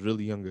when I was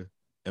really younger.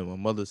 And my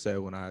mother said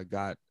when I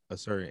got a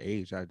certain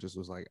age, I just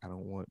was like, I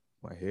don't want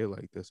my hair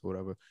like this or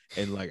whatever.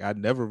 And like I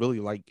never really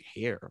liked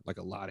hair, like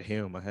a lot of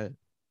hair on my head.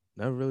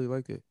 Never really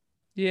liked it.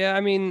 Yeah,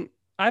 I mean,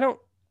 I You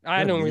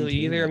gotta don't really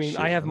maintain either. I that mean, I shit.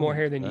 have I don't more give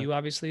hair a than fuck. you,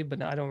 obviously,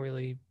 but I don't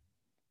really, You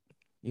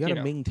you gotta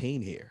know,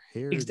 maintain hair.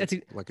 Hair is that's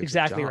like it's a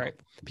exactly job. right.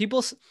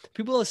 People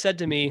have said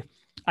to me,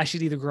 I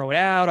should either grow it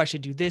out, I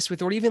should do this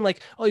with, or even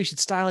like, oh, you should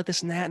style it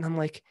this and that. And I'm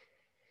like,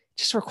 it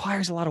just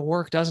requires a lot of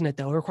work, doesn't it?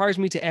 Though it requires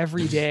me to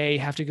every day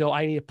have to go.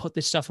 I need to put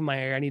this stuff in my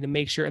hair. I need to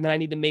make sure, and then I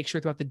need to make sure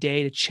throughout the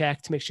day to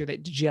check to make sure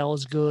that the gel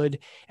is good,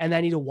 and then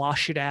I need to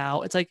wash it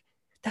out. It's like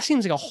that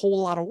seems like a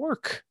whole lot of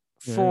work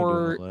Yeah, I ain't doing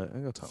all for that. I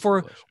ain't got time for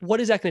all for that shit. what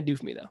is that going to do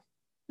for me though?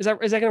 Is that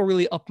going to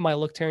really up my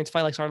look, Terrence? If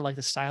I like started like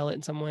to style it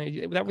in some way,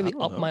 would that I really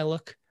don't up my know.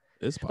 look?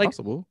 It's Like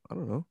possible. I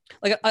don't know.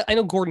 I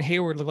know Gordon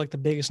Hayward looked like the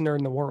biggest nerd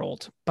in the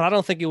world, but I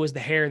don't think it was the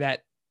hair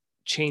that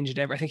changed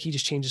it ever. I think he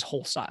just changed his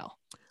whole style.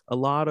 A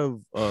lot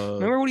of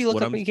Remember what he looked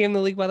what like I'm when he came in the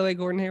league, by the way,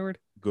 Gordon Hayward?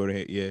 go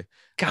ahead, yeah.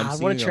 I'm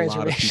God, what a seeing a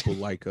lot of transformation. people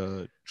like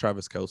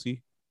Travis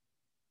Kelce,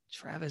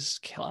 Travis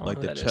Kelce. I don't know like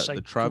who that is. Should I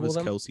the Google Travis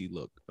them? Kelce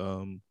look.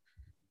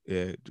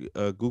 Yeah,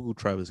 Google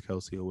Travis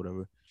Kelce or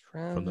whatever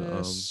from the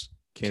Travis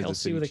Kansas Kelce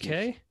City with a Chiefs.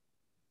 K?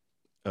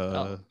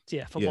 Oh,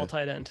 yeah, football Yeah,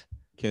 tight end.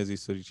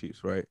 Kansas City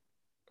Chiefs, right?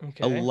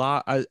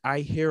 Okay. I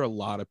hear a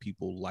lot of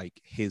people like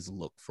his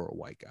look for a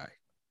white guy.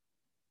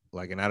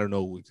 Like, and I don't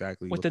know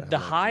exactly With what the the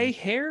hell that high means.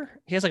 hair?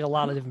 He has like a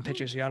lot of different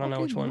pictures here. I don't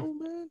know which fucking one.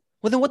 know, man.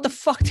 Well, then what the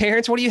fuck,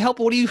 Terrence? What are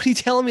you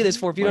telling me this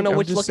for if you don't Like, know I'm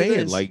which just look saying, it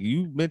is? like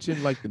you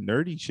mentioned like the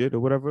nerdy shit or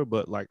whatever,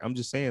 but like I'm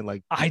just saying,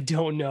 I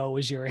don't know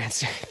is your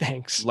answer.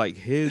 Thanks. like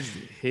his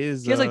He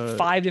has like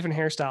 5 different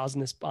hairstyles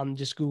in this on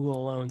just Google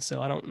alone,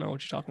 so I don't know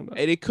what you're talking about.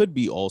 and it could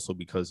be also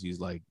because he's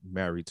like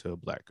married to a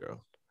black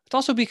girl. It's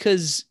also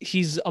because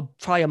he's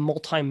probably a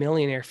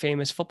multi-millionaire,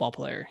 famous football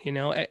player. You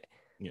know,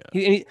 Yeah.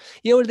 you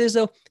know what it is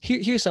though.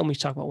 Here's something we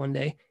should talk about one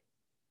day.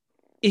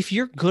 If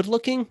you're good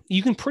looking,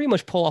 you can pretty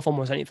much pull off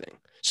almost anything.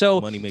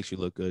 So Money makes you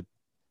look good.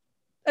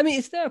 I mean,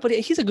 it's there, but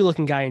he's a good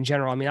looking guy in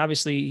general. I mean,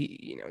 obviously,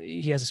 you know,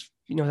 he has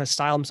that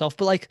style himself,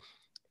 but like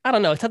I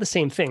don't know. It's not the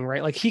same thing,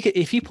 right? Like he could,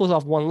 if he pulls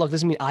off one look,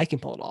 doesn't mean I can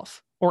pull it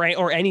off,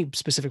 or any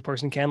specific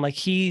person can. Like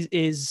he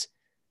is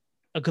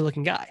a good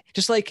looking guy,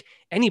 just like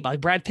anybody.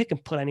 Brad Pitt can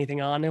put anything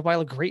on, everybody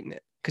look great in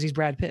it because he's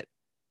Brad Pitt.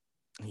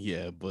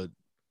 Yeah, but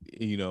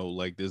you know,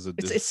 like there's a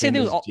It's same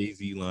thing with all,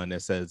 Jay-Z line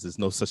that says there's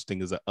no such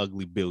thing as an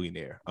ugly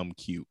billionaire. I'm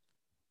cute.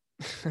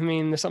 I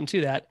mean, there's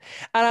something to that.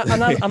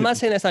 I'm not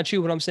saying that's not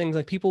true. What I'm saying is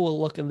like people will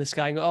look at this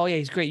guy and go, "Oh yeah,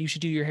 he's great. You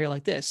should do your hair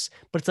like this."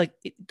 But it's like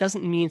it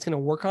doesn't mean it's going to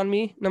work on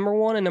me. Number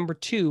one, and number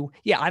two,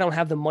 yeah, I don't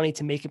have the money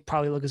to make it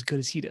probably look as good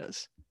as he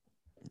does.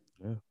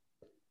 Yeah.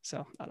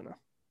 So I don't know.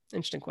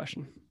 Interesting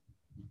question.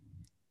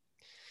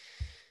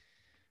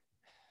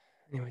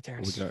 Anyway,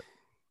 Terrence, what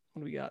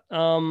do we got?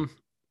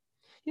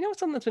 You know,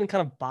 something that's been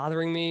kind of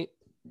bothering me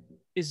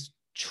is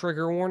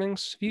trigger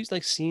warnings. Have you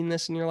like seen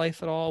this in your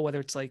life at all? Whether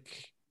it's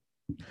like,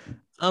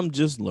 I'm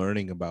just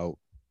learning about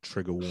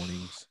trigger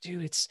warnings.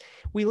 Dude,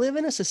 we live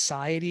in a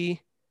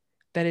society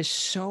that is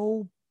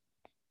so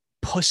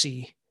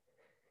pussy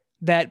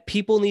that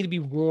people need to be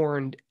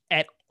warned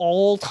at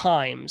all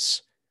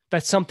times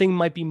that something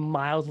might be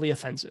mildly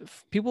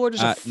offensive. People are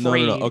just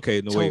afraid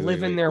to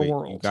live in their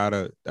world.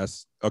 You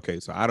that's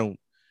okay. So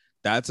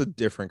that's a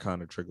different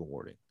kind of trigger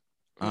warning.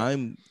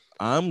 I'm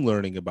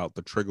learning about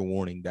the trigger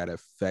warning that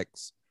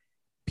affects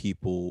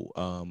people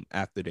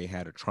after they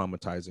had a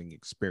traumatizing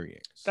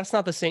experience. That's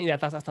not the same. Yeah,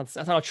 that's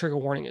not a trigger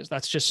warning is.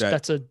 That's just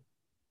that's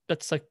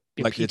like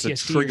PTSD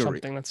it's a trigger or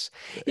something. That's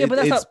but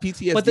that's not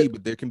PTSD.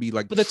 But there can be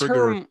like the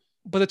term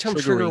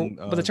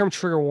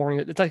trigger warning.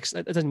 It's like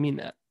it doesn't mean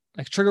that.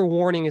 Like trigger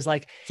warning is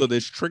like, so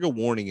there's trigger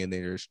warning and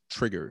there's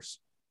triggers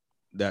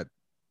that.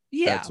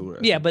 Yeah,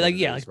 but like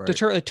right?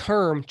 the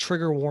term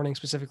trigger warning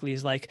specifically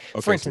is like, okay,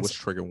 for instance, so what's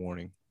trigger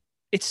warning?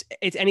 It's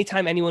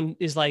anytime anyone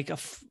is like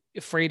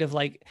afraid of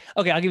like,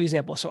 okay, I'll give you an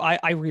example. So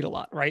I read a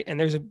lot, right? And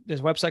there's a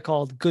website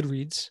called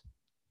Goodreads,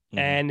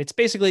 and it's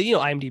basically, you know,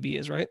 IMDb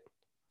is, right?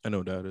 I know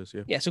what that is,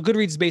 yeah. Yeah, so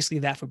Goodreads is basically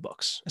that for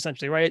books,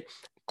 essentially, right?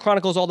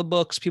 Chronicles all the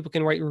books, people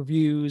can write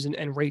reviews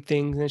and rate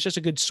things, and it's just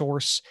a good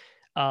source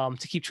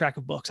to keep track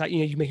of books.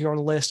 You make your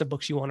own list of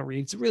books you want to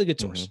read. It's a really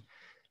good source.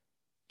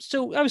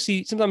 So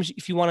obviously, sometimes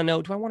if you want to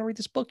know, do I want to read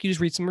this book? You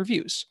just read some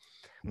reviews.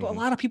 But a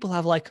lot of people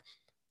have like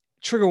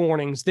trigger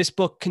warnings. This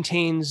book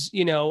contains,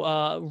 you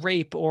know,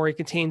 rape, or it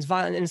contains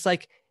violence. And it's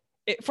like,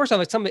 first off,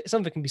 like some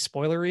of it can be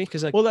spoilery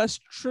because like, well, that's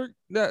true.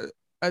 That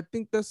I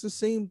think that's the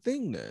same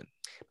thing then.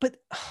 But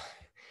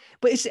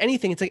it's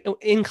anything. It's like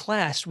in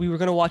class, we were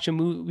going to watch a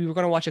movie. We were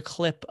going to watch a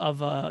clip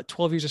of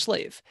 12 Years a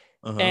Slave.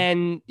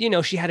 And, you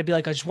know, she had to be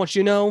like, I just want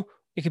you to know,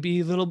 it could be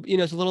a little, you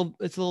know, it's a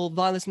little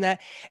violence in that.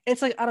 And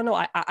it's like, I don't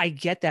know. I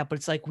get that, but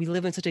it's like, we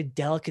live in such a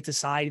delicate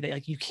society that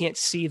like, you can't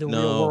see the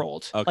real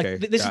world. Okay.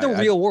 Like this is the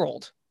real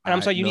world. And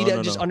I'm sorry, you need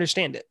to just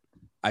understand it.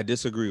 I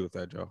disagree with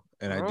that, Joe.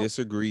 And I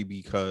disagree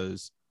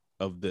because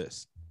of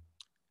this.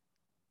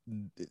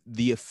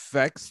 The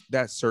effects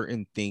that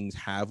certain things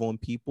have on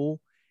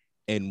people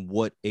and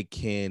what it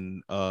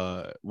can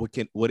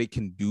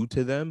do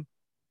to them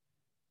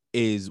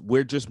is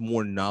we're just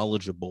more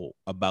knowledgeable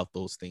about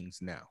those things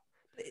now.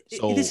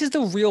 So this is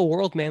the real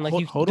world, man. Like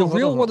the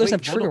real world doesn't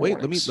have trigger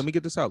warnings. Let me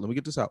get this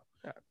out.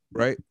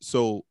 Right.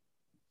 So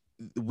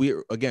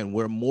we're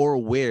more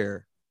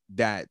aware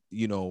that,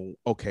 you know,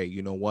 okay,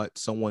 you know what,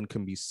 someone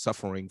can be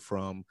suffering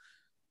from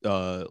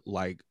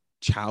like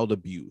child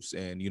abuse,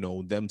 and, you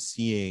know, them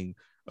seeing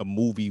a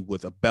movie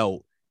with a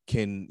belt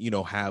can, you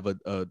know, have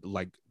a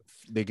like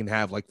they can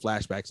have like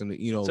flashbacks, and,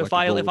 you know, so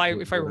like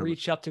if I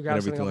reach up to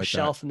grab something on the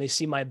shelf and they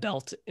see my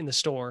belt in the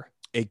store,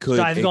 it could.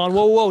 So I've gone,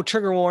 whoa,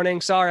 trigger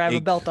warning. Sorry, I have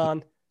a belt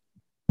on.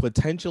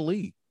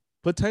 Potentially.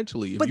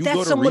 If you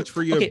go to reach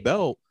for your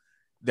belt,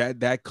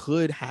 that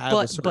could have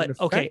a certain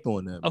effect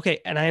on them. Okay,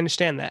 and I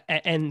understand that.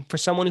 And for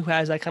someone who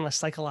has that kind of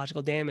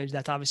psychological damage,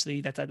 that's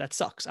obviously that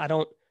sucks. I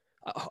don't.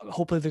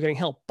 Hopefully they're getting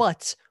help.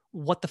 But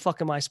what the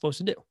fuck am I supposed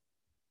to do?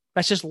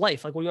 That's just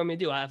life. Like, what do you want me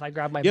to do? If I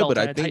grab my belt, but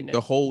I think the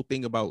whole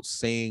thing about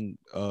saying,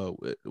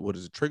 what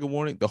is it, trigger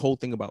warning? The whole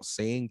thing about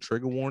saying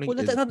trigger warning. Well,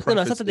 it's not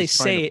that they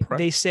say it.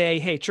 They say,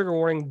 hey, trigger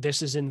warning,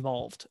 this is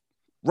involved.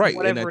 Right.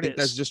 And I think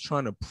that's just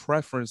trying to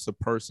preference the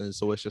person.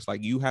 So it's just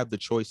like, you have the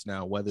choice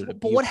now whether to.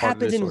 But what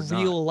happens in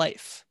real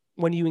life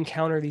when you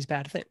encounter these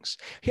bad things?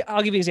 Here,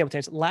 I'll give you an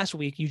example. Last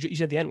week, you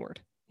said the N-word.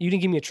 You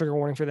didn't give me a trigger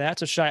warning for that.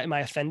 So am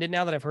I offended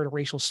now that I've heard a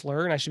racial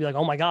slur? And I should be like,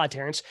 oh my God,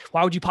 Terrence,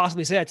 why would you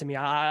possibly say that to me?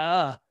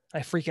 I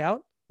freak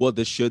out. Well,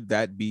 should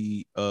that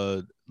be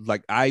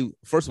like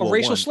first of all, a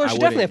racial slur should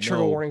definitely have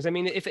trigger warnings. I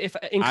mean, if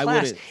in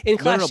class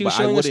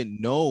I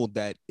wouldn't know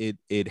that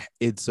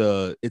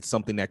it's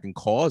something that can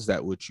cause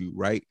that with you,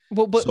 right?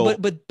 But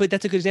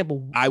that's a good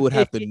example. I would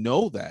have to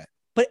know that.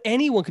 But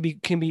anyone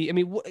can be. I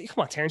mean,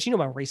 come on, Terrence, you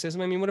know about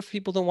racism. I mean, what if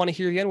people don't want to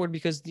hear the N-word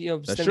because, you know,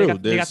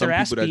 they got their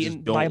ass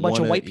beaten by a bunch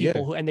of white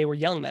people and they were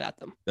yelling that at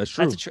them? That's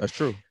true. That's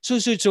true. So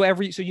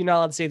you're not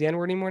allowed to say the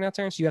N-word anymore now,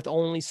 Terrence? You have to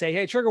only say,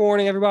 hey, trigger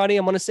warning, everybody,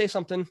 I'm going to say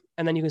something,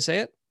 and then you can say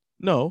it?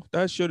 No,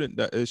 it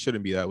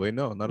shouldn't be that way.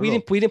 No, not at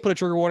all. We didn't put a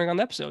trigger warning on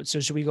the episode.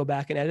 So should we go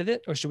back and edit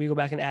it, or should we go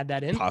back and add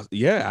that in?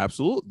 Yeah,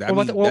 absolutely.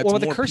 What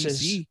about the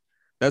curses? PC.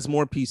 That's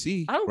more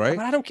PC, I don't, but right?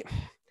 I don't,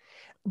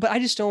 but I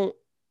just don't.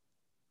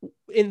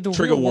 In the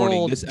Trigger real warning.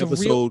 world, This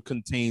episode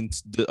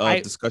contains I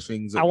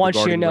discussions I want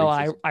you to regarding know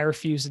racism. I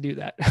refuse to do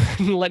that.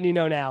 I'm letting you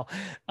know now.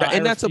 I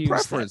And that's a refuse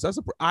that. preference.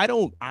 I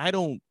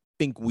don't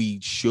think we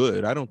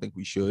should. I don't think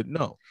we should.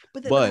 No.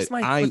 But But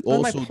I but my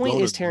also point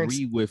don't is, Terrence,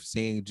 agree with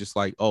saying just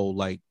like, oh,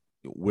 like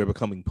we're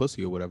becoming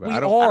pussy or whatever. we I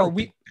are don't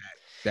we think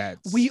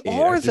that's we it. I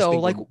are just though.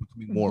 think we're Like,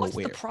 becoming more what's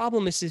the aware.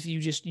 problem is if you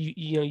just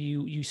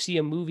you see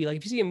a movie, like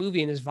if you see a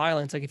movie and there's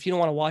violence, like if you don't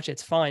want to watch it,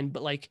 it's fine.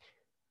 But like,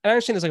 I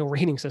understand there's like a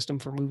rating system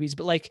for movies,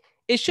 but like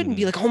it shouldn't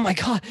be Mhm. like, oh my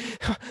god.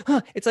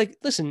 It's like,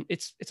 listen,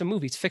 it's a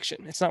movie, it's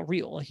fiction, it's not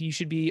real. Like you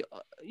should be,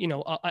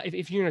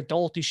 if you're an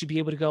adult, you should be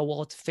able to go,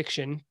 well, it's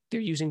fiction. They're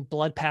using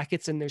blood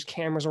packets and there's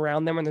cameras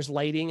around them and there's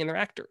lighting and they're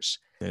actors.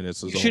 And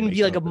it's You his own shouldn't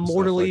be like a makeup and stuff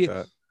like mortally,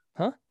 that.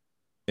 huh?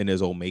 And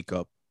his own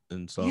makeup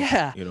and stuff,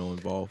 Yeah.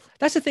 involved.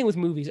 That's the thing with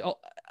movies. Oh,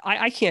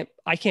 I can't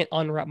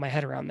unwrap my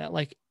head around that.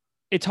 Like,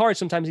 it's hard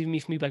sometimes even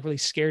for me to be like really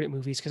scared at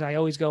movies because I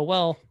always go,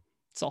 well,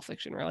 it's all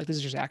fiction, right? Like this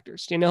is just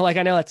actors, like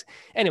I know that's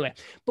anyway.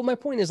 But my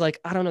point is like,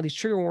 I don't know, these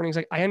trigger warnings.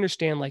 Like I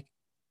understand like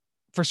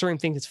for certain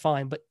things it's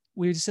fine, but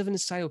we just live in a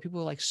society where people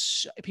are like,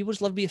 people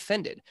just love to be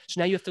offended. So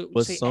now you have to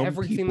But say some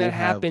everything people that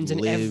have happens and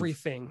lived,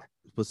 everything.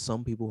 but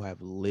some people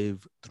have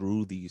lived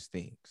through these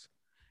things.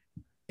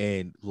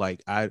 And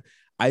like I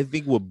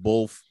think we're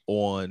both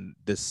on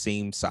the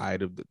same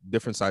side of the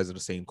different sides of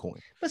the same coin.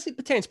 But see,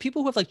 but Terrence,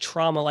 people who have like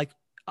trauma, like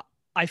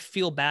I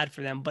feel bad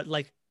for them, but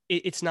like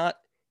it's not,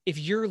 if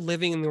you're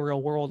living in the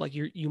real world, like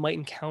you might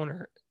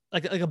encounter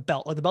like a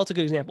belt. Like the belt's a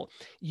good example.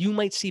 You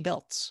might see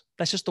belts.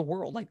 That's just the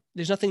world. Like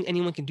there's nothing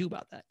anyone can do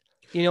about that.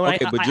 Okay,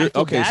 but I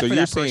feel bad so for you're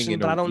that saying person,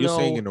 but I don't know.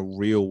 saying in a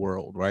real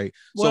world, right?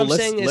 What So I'm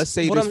saying is, let's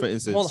say what this I'm for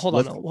instance. hold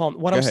on, no, hold on.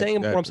 What Go I'm ahead, saying, go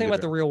what ahead, I'm saying go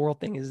about the ahead. real world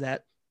thing is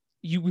that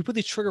we put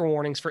these trigger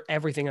warnings for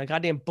everything. Like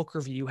goddamn book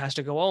review has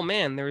to go, oh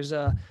man, there's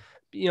a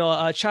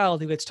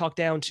child who gets talked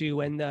down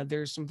to, and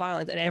there's some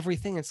violence and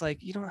everything. It's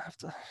like you don't have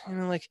to,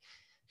 like.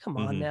 Come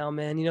on Mhm. now,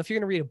 man. If you're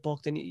gonna read a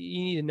book, then you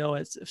need to know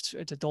it's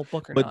adult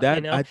book or But not.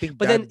 that I think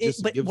But then that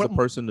just gives what the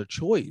person the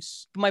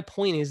choice. my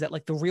point is that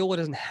like the real world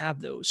doesn't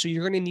have those, so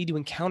you're going to need to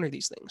encounter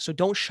these things. So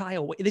don't shy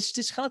away. This is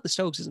just kind of like the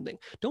Stoicism thing.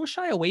 Don't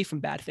shy away from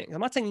bad things.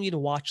 I'm not saying you need to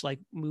watch like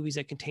movies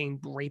that contain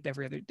rape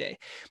every other day,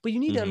 but you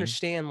need to Mhm.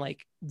 understand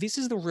like this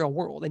is the real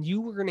world, and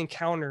you are going to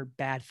encounter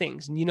bad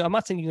things. And I'm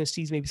not saying you're going to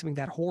see maybe something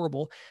that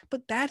horrible,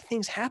 but bad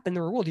things happen in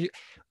the real world.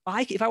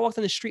 If I walked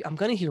on the street, I'm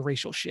going to hear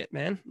racial shit,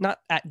 man. Not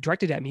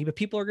directed at me, but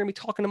people are going to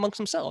be talking amongst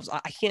themselves. I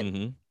can't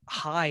Mhm.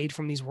 hide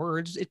from these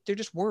words. They're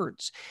just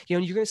words.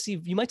 You're gonna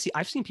see. You might see.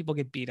 I've seen people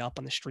get beat up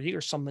on the street,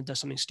 or someone does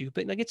something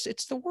stupid. Like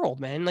it's the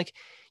world, man. Like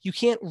you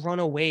can't run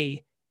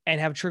away and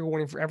have a trigger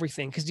warning for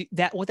everything, because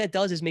what that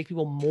does is make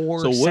people more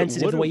So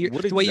sensitive. The way you're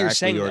exactly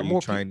saying are that, you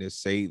more trying to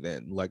say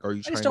then? Like, are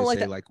you I just trying don't to like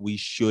say that. like we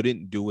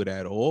shouldn't do it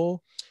at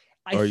all?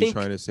 I Or are you think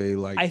trying to say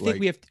I think like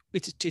we have.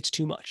 It's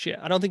too much. Yeah,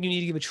 I don't think you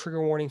need to give a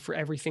trigger warning for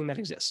everything that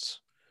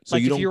exists. so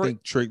Like you if don't you're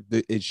think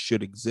that it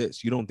should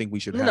exist? You don't think we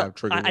should no, have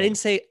trigger I didn't warnings?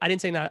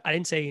 say not. I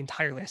didn't say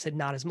entirely. I said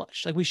not as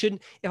much. Like we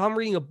shouldn't. If I'm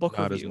reading a book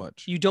Not as review,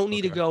 much. you don't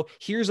need to Okay. go.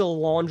 Here's a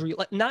laundry.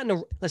 Like not in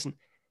a listen.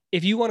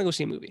 If you want to go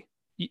see a movie,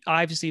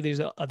 obviously there's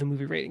the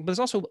movie rating, but there's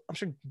also I'm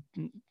sure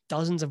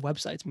dozens of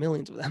websites,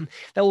 millions of them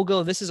that will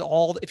go. This is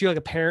all. If you're like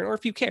a parent or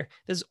if you care,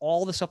 this is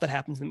all the stuff that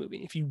happens in the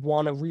movie. If you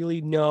want to really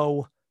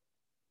know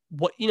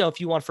what if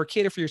you want for a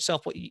kid or for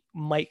yourself, what you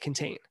might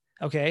contain.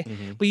 Okay,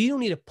 Mhm. but you don't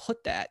need to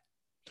put that.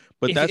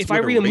 But that's If I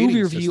where the read a movie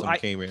rating review, system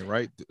came in,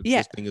 right? yeah.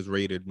 This thing is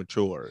rated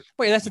mature.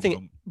 Wait, that's the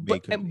thing. May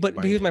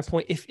But here's my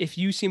point. If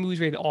you see movies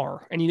rated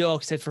R and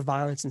like I said, for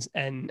violence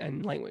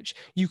and language,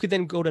 you could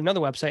then go to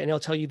another website and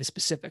they'll tell you the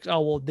specifics. Oh,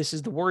 well, this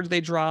is the words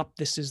they drop.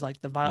 This is like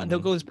the violence. They'll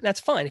go,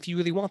 that's fine if you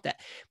really want that.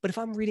 But if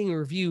I'm reading a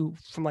review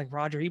from like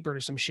Roger Ebert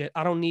or some shit,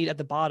 I don't need at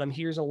the bottom,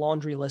 here's a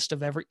laundry list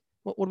of what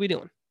are we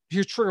doing?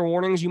 Here's trigger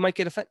warnings. You might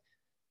get offended.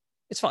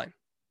 It's fine.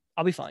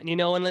 I'll be fine.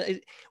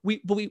 And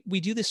we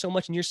do this so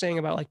much. And you're saying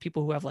about like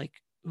people who have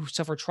who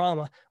suffer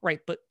trauma, right?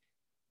 But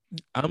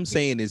I'm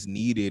saying is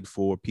needed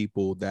for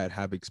people that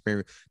have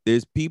experience.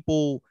 There's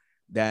people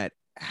that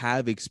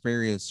have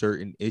experienced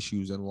certain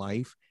issues in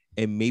life,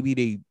 and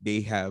maybe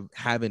they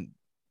haven't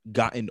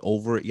gotten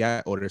over it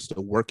yet, or they're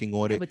still working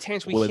on it, but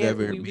Terrence,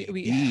 whatever it may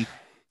be.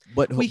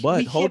 But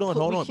hold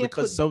on,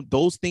 because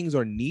those things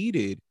are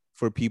needed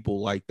for people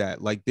like that.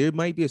 Like there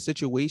might be a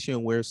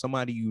situation where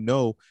somebody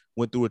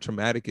went through a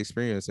traumatic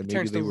experience, and maybe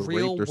Terrence, they were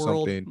raped or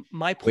something.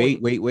 My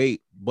point.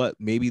 Wait. But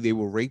maybe they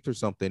were raped or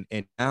something,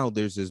 and now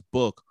there's this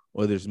book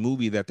or there's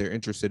movie that they're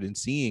interested in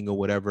seeing or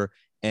whatever,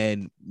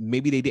 and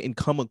maybe they didn't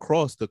come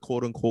across the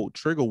quote unquote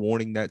trigger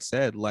warning that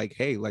said like,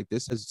 hey, like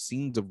this has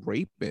scenes of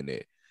rape in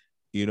it,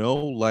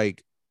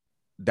 like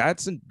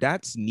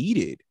that's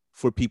needed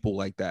for people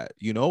like that.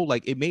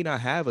 Like it may not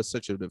have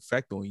such an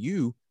effect on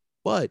you,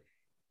 but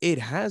it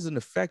has an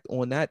effect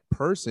on that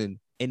person,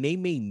 and they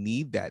may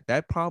need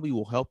that probably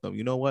will help them.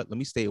 You know what, let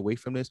me stay away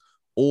from this,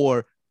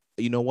 or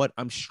you know what,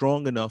 I'm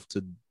strong enough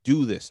to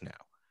do this now.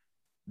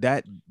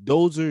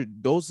 Those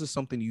are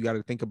something you got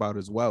to think about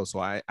as well. So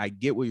I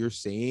get what you're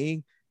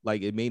saying,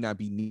 Like it may not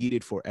be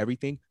needed for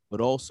everything,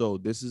 but also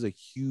this is a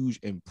huge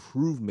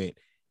improvement,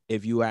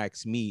 if you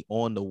ask me,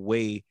 on the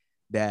way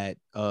that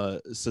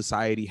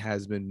society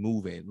has been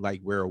moving.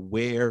 Like we're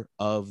aware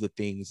of the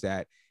things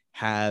that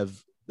have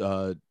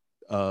uh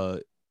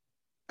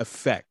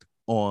effect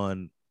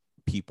on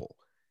people.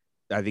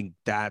 I think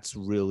that's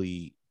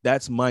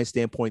my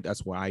standpoint.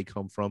 That's where I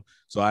come from.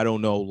 So I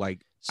don't know,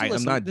 like So I'm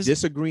listen, not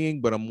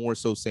disagreeing, but I'm more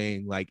so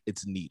saying like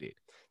it's needed.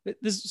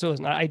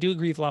 listen, I do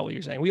agree with a lot of what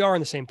you're saying. We are on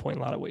the same point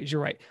in a lot of ways.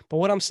 You're right. But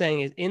what I'm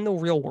saying is, in the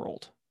real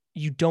world,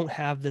 you don't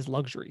have this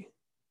luxury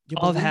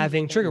of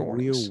having trigger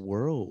warnings. Real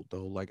world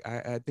though, like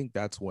I think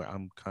that's where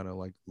I'm kind of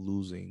like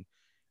losing.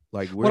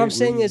 Like What I'm where do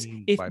saying you is,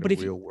 mean if by the but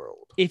real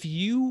world? if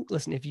you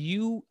listen, if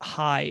you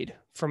hide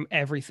from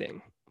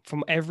everything,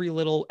 from every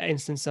little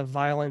instance of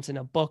violence in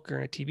a book or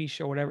in a TV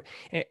show, whatever,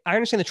 and I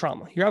understand the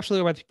trauma. You're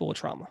absolutely right. People with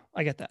trauma,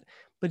 I get that.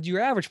 But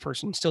your average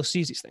person still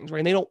sees these things, right?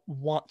 And they don't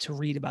want to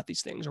read about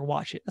these things or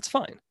watch it. That's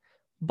fine.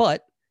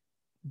 But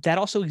that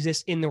also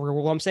exists in the real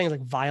world. What I'm saying is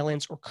like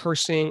violence or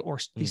cursing or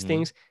these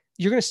things.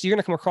 You're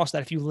gonna come across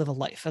that if you live a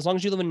life. As long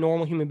as you live a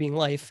normal human being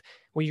life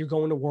where you're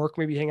going to work,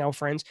 maybe hang out with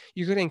friends,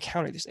 you're gonna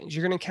encounter these things.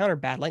 You're gonna encounter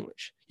bad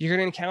language. You're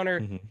gonna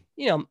encounter,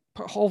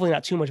 hopefully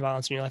not too much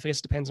violence in your life. I guess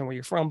it depends on where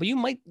you're from, but you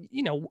might,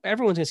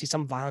 everyone's gonna see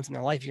some violence in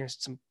their life. You're gonna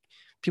see some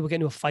people get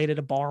into a fight at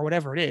a bar,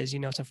 whatever it is.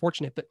 It's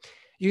unfortunate, but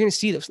you're gonna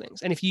see those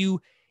things. And if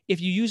you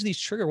use these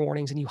trigger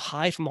warnings and you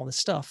hide from all this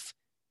stuff,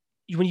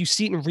 when you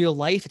see it in real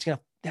life, it's gonna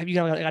have you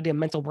got a goddamn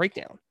mental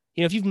breakdown.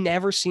 If you've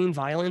never seen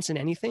violence in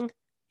anything,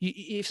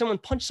 if someone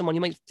punched someone,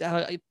 you might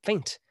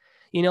faint.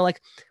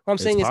 Like what I'm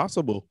saying is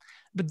possible.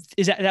 But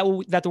is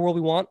that the world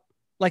we want?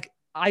 Like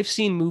I've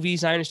seen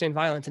movies, and I understand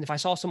violence, and if I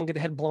saw someone get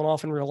their head blown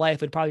off in real life,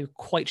 it'd probably be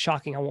quite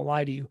shocking. I won't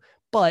lie to you,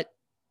 but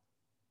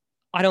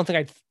I don't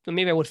think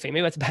maybe I would faint.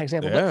 Maybe that's a bad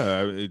example.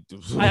 Yeah,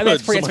 but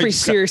that's pretty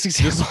serious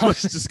example.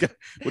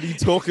 What are you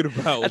talking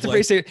about? That's a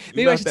pretty serious.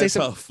 Maybe I should say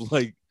something.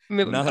 Like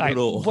not at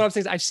all. What I'm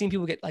saying is I've seen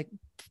people get like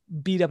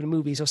beat up in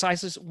movies. So I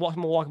just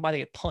walking by, they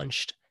get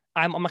punched.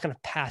 I'm not going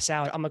to pass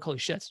out. I'm like, holy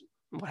shit,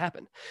 what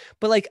happened?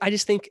 But like, I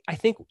think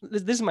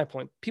this is my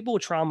point. People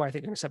with trauma, I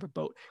think, are in a separate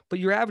boat. But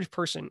your average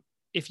person,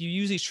 if you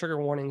use these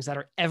trigger warnings that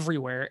are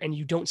everywhere and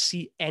you don't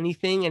see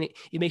anything, and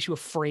it makes you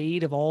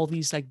afraid of all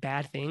these like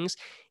bad things,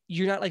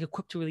 you're not like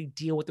equipped to really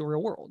deal with the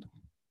real world.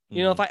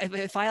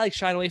 If I like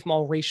shied away from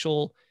all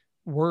racial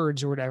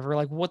words or whatever,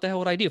 like what the hell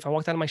would I do if I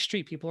walked out of my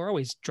street? People are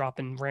always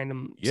dropping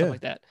random stuff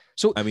like that.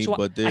 So I mean,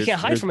 but I can't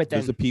hide from it.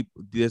 Then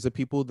there's a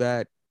people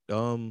that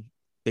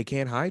they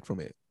can't hide from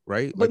it,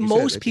 right? But like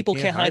most people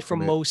can't hide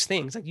from most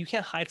things. Like you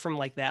can't hide from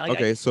like that. Like,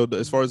 okay, so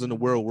as far as in the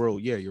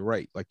world, yeah, you're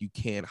right. Like you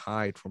can't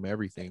hide from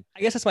everything.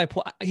 I guess that's my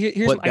point.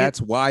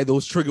 That's why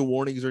those trigger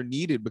warnings are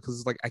needed, because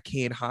it's like I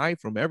can't hide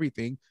from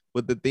everything,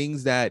 but the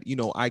things that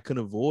I can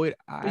avoid,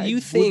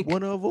 I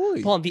want to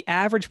avoid. Paul, the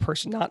average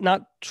person,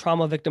 not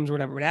trauma victims or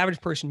whatever, but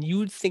average person, you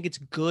would think it's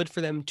good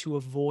for them to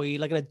avoid,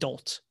 like an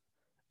adult.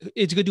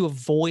 It's good to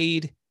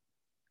avoid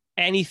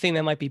anything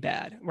that might be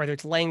bad, whether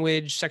it's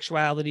language,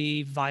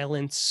 sexuality,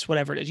 violence,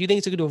 whatever it is. You think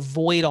it's good to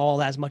avoid all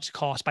that as much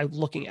cost by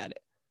looking at it?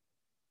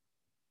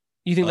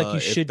 You think like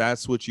you should? If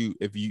that's what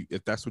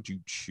you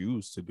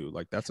choose to do,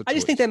 like that's a choice. I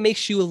just think that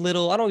makes you a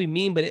little, I don't even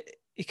mean, but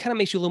it kind of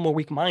makes you a little more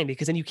weak-minded,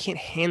 because then you can't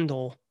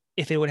handle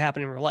if it would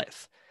happen in real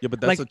life. Yeah,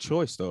 but that's a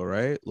choice though,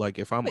 right? Like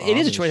if I'm it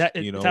is a choice.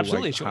 It's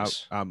absolutely a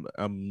choice.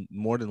 I'm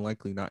more than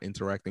likely not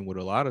interacting with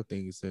a lot of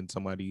things than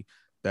somebody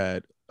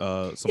that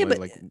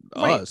like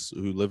us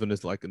who live in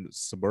this like a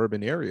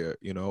suburban area,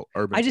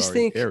 urban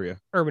area.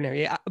 Urban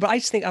area. But I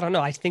just think, I don't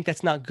know. I think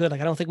that's not good.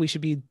 Like I don't think we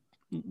should be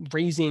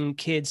raising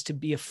kids to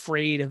be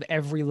afraid of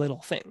every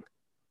little thing.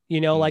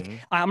 Like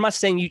I'm not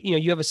saying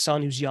you have a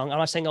son who's young. I'm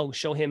not saying, oh,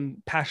 show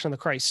him Passion of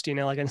the Christ,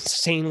 like an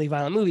insanely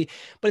violent movie.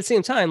 But at the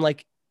same time,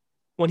 like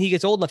when he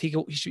gets old enough, he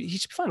should be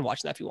fine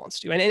watching that if he wants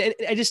to. And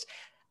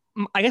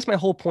I guess my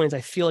whole point is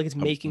I feel like it's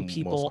making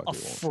people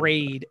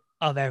afraid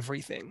of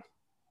everything.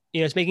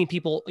 It's making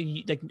people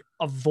like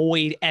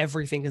avoid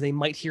everything because they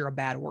might hear a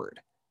bad word.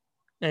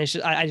 And it's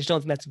just, I just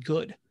don't think that's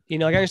good.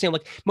 Like I understand,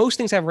 like most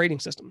things have rating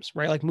systems,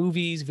 right? Like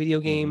movies, video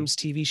games,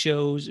 TV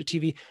shows,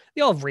 TV,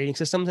 they all have rating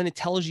systems, and it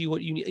tells you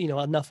what you need,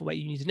 enough of what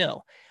you need to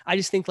know. I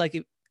just think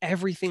like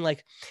everything,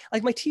 like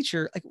my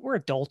teacher, like we're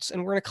adults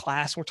and we're in a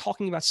class and we're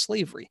talking about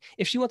slavery.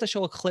 If she wants to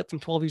show a clip from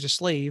 12 Years a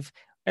Slave,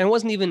 and it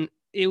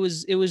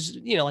was,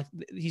 like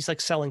he's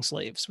like selling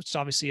slaves, which is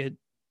obviously a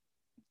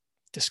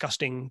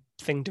disgusting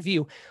thing to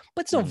view,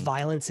 but there's no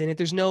violence in it.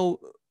 There's no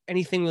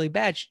anything really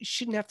bad. She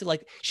shouldn't have to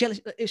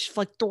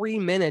for like 3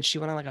 minutes. She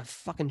went on like a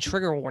fucking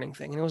trigger warning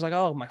thing. And it was like,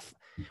 oh my,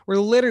 we're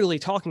literally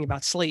talking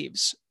about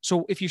slaves.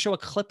 So if you show a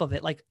clip of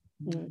it, like,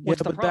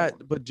 what's the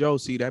problem? But Joe,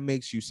 see, that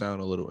makes you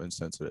sound a little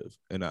insensitive.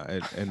 And okay,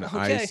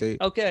 I say,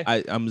 okay.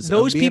 I'm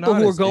those people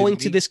honest, who are going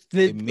to this,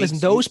 listen,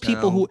 those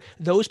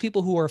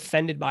people who are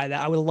offended by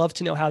that, I would love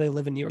to know how they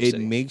live in New York City.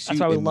 It makes you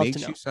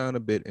sound a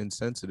bit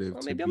insensitive.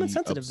 Well, maybe to I'm be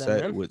insensitive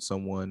upset then, with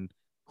someone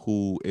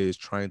who is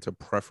trying to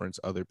preference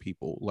other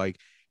people. Like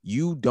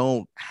you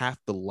don't have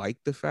to like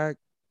the fact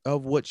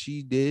of what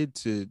she did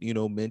to,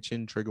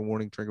 mention trigger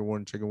warning, trigger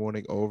warning, trigger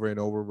warning over and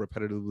over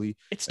repetitively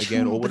It's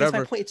again, too, or but that's my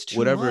whatever, point. It's too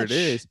whatever much. it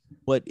is.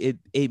 But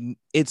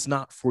it's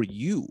not for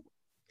you.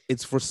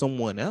 It's for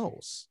someone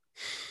else.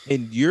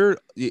 And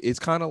it's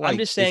kind of like, I'm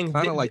just saying, it's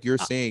kind of like you're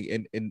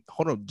saying, and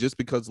hold on, just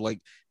because like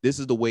this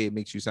is the way it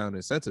makes you sound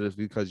insensitive,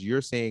 because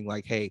you're saying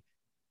like, hey,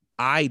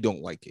 I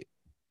don't like it.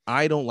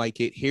 I don't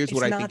like it. Here's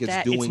what I think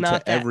it's doing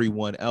to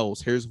everyone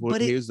else. Here's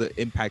the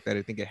impact that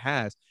I think it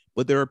has.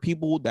 But there are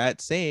people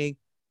that saying,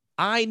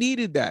 I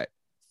needed that.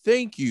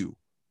 Thank you.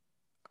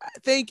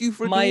 Thank you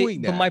for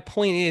doing that. But my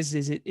point is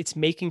it's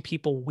making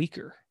people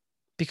weaker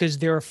because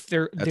they're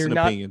That's an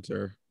not opinion,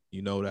 sir.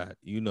 You know that.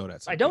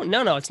 I don't.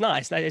 No, it's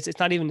not. It's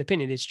not even an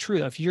opinion. It's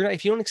true. If you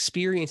don't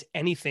experience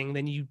anything,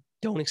 then you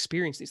don't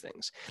experience these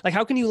things. Like,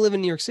 how can you live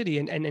in New York City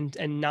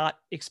and not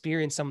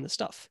experience some of the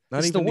stuff?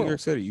 Not even New York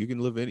City. You can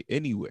live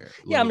anywhere.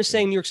 Yeah, I'm just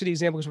saying New York City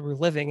example because where we're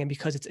living and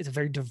because it's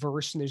very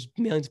diverse and there's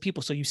millions of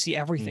people, so you see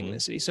everything in the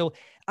city. So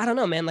I don't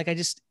know, man. Like,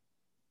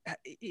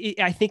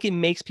 I think it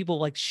makes people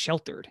like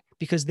sheltered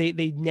because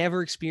they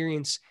never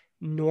experience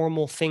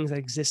normal things that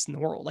exist in the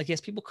world. Like,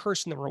 yes, people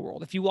curse in the real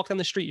world. If you walk down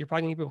the street, you're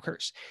probably gonna hear people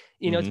curse.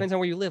 It depends on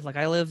where you live. Like,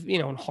 I live,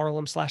 in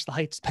Harlem / the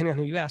Heights, depending on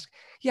who you ask.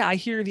 Yeah, I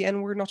hear the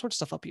N-word and all sorts of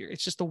stuff up here.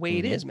 It's just the way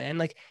it is, man.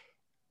 Like,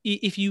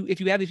 if you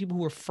have these people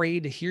who are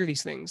afraid to hear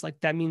these things, like,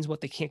 that means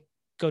what, they can't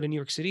go to New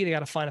York City. They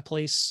got to find a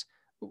place,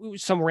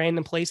 some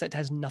random place that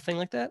has nothing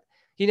like that.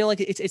 Like,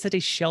 it's such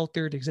a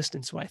sheltered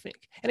existence, what I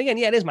think. And again,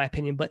 yeah, it is my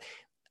opinion, but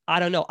I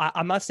don't know.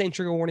 I'm not saying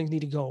trigger warnings need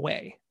to go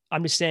away.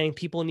 I'm just saying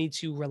people need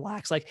to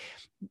relax. Like,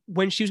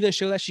 when she was going to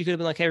show that, she could have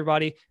been like, hey,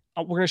 everybody,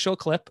 we're going to show a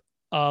clip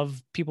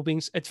of people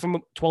it's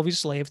from 12 Years a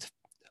Slave,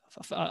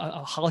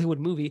 a Hollywood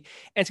movie.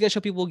 And it's going to show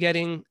people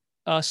getting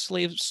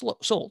slaves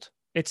sold.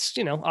 It's,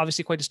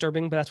 obviously quite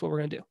disturbing, but that's what we're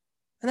going to do.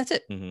 And that's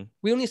it.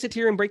 We only sit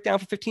here and break down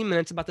for 15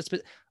 minutes about this.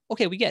 But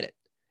okay, we get it.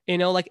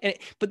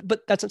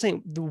 But that's what I'm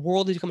saying. The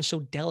world has become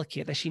so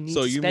delicate that she needs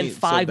to spend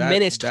 5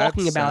 minutes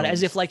talking about it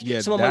as if like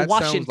someone might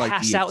watch it and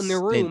pass out in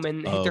their room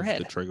and hit their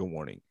head. The trigger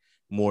warning,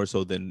 more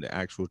so than the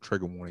actual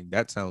trigger warning.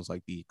 That sounds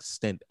like the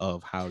extent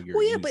of how you're.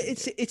 Well, yeah, but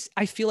it's.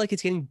 I feel like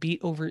it's getting beat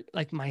over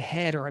like my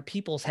head or a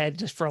people's head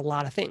just for a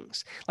lot of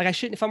things. Like, I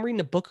shouldn't. If I'm reading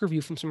a book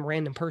review from some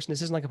random person,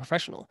 this isn't like a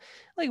professional.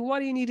 Like, why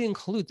do you need to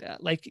include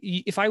that? Like,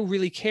 if I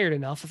really cared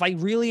enough,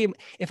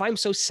 if I'm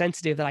so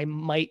sensitive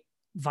that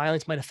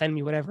violence might offend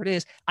me, whatever it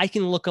is, I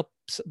can look up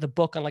the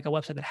book on like a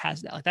website that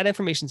has that. Like, that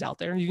information's out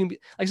there. You can be,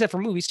 like I said, for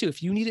movies too.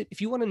 If you need it, if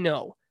you want to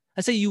know,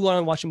 let's say you want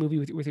to watch a movie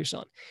with your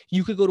son,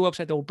 you could go to a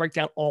website that will break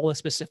down all the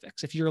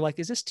specifics. If you're like,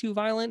 is this too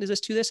violent? Is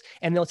this too this?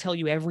 And they'll tell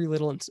you every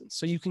little instance.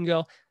 So you can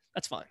go,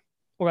 that's fine,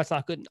 or that's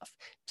not good enough.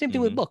 Same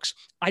thing with books.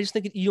 I just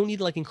think you don't need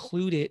to like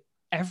include it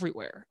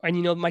everywhere.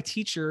 And my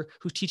teacher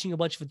who's teaching a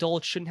bunch of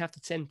adults shouldn't have to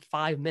spend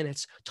 5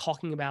 minutes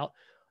talking about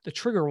the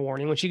trigger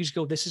warning when she could just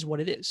go, this is what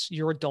it is.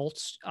 You're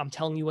adults. I'm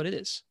telling you what it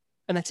is.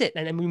 And that's it.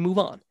 And then we move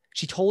on.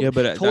 She told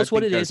us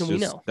what it is, and we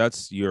know.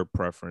 That's your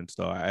preference,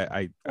 though.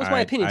 That's my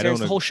opinion.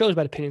 The whole show is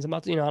about opinions. I'm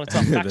not, it's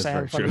not facts I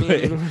have in front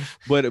of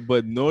me.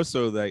 but more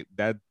so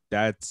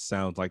that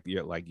sounds like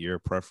your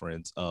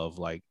preference of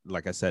like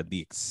I said,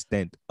 the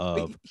extent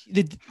of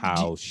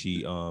how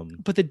she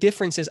But the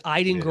difference is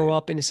I didn't grow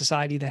up in a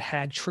society that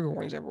had trigger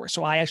warnings everywhere,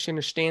 so I actually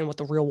understand what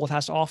the real world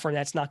has to offer, and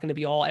that's not going to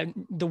be all.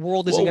 The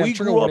world isn't going to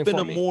trigger warning for me.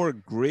 We grew up in a more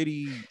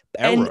gritty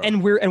era.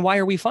 And why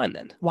are we fine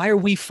then? Why are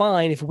we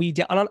fine if we?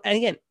 And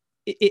again,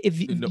 if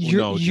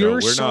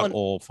we're not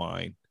all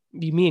fine.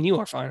 Me and you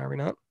are fine, are we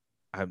not?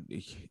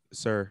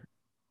 Sir,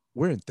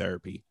 we're in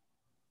therapy.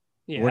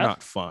 Yeah. We're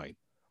not fine.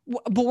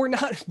 But we're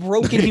not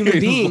broken human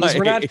beings. Like,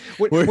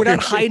 we're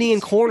not hiding in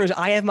corners.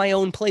 I have my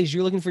own place.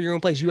 You're looking for your own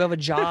place. You have a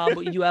job.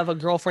 You have a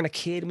girlfriend, a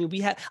kid. I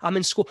mean, I'm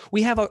in school.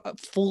 We have a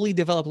fully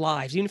developed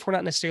lives. Even if we're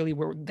not necessarily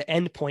where the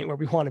end point where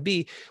we want to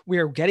be,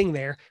 we're getting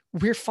there.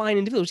 We're fine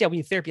individuals. Yeah, we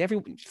need therapy.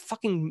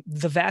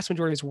 The vast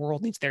majority of this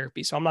world needs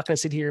therapy. So I'm not going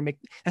to sit here and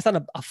that's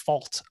not a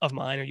fault of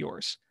mine or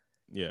yours.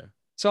 Yeah.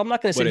 So I'm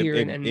not going to sit here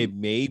and it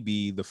may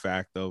be the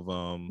fact of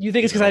You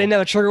think it's because I didn't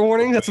have a trigger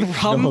warning? That's the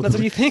problem. No, that's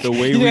what you think. The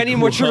way any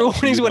more trigger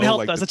warnings would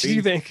help us. That's what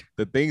you think.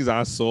 The things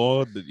I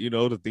saw,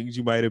 the things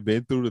you might have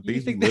been through, the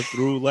things you went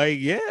through,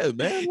 like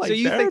man, like so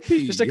you therapy.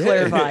 Think, just to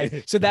clarify,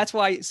 so that's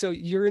why. So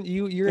you're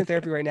in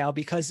therapy right now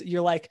because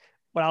you're like,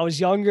 when I was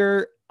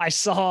younger, I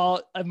saw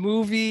a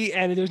movie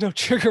and there's no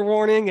trigger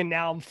warning, and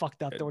now I'm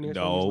fucked up.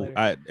 No,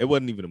 it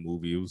wasn't even a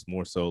movie. It was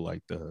more so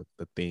like the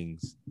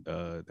things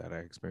that I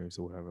experienced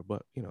or whatever.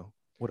 But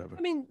whatever.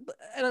 I mean,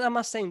 and I'm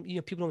not saying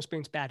people don't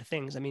experience bad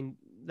things. I mean,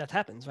 that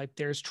happens, right?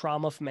 There's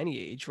trauma from any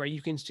age, right? You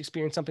can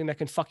experience something that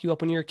can fuck you up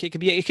when you're a kid.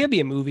 It could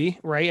be a movie,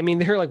 right? I mean,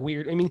 they're like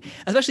weird. I mean,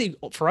 especially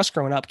for us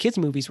growing up, kids'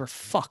 movies were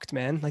fucked,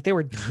 man. Like they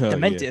were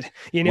demented.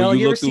 Yeah.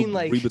 You ever seen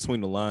like read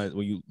between the lines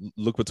when you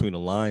look between the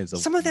lines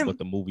of some of them, what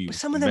the movie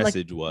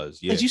message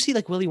was? Yeah. Did you see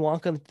like Willy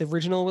Wonka, the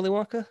original Willy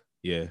Wonka?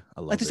 Yeah, I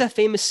love like there's that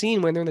famous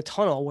scene when they're in the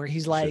tunnel where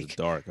he's like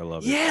dark. I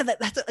love it. Yeah,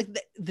 that's like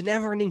the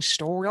never-ending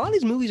story. A lot of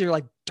these movies are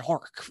like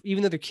dark,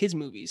 even though they're kids'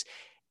 movies.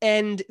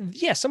 And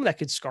yeah, some of that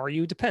could scar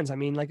you. It depends. I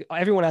mean, like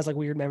everyone has like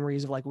weird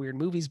memories of like weird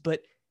movies,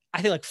 but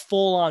I think like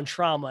full on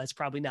trauma is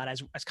probably not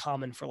as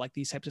common for like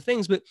these types of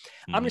things. But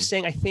I'm just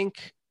saying, I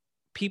think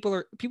people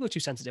are too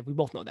sensitive. We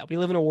both know that. We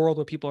live in a world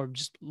where people are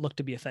just look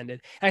to be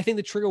offended. And I think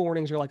the trigger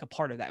warnings are like a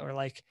part of that. Where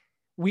like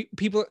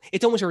people,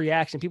 it's almost a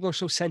reaction. People are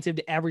so sensitive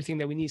to everything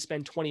that we need to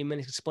spend 20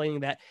 minutes explaining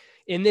that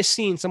in this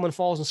scene, someone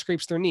falls and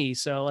scrapes their knee.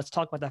 So let's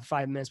talk about that for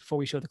 5 minutes before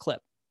we show the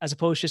clip, as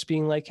opposed to just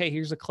being like, hey,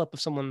 here's a clip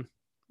of someone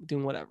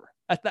doing whatever.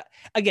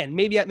 Again,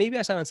 maybe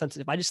I sound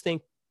insensitive. I just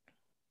think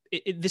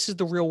this is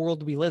the real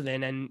world we live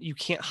in, and you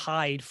can't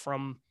hide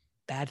from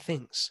bad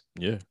things.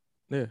 Yeah.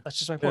 Yeah. That's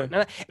just my point.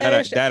 Yeah. I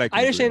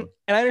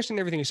understand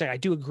everything you're saying. I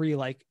do agree.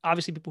 Like,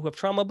 obviously, people who have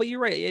trauma, but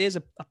you're right. It is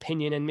an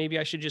opinion, and maybe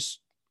I should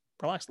just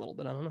relax a little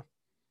bit. I don't know.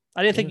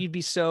 I didn't think you'd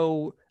be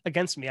so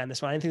against me on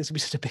this one. I didn't think this would be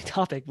such a big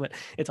topic, but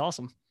it's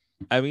awesome.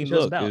 I mean,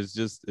 look, that's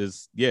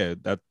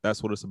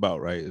what it's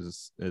about, right?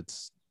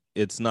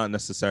 It's not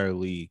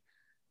necessarily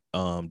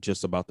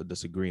just about the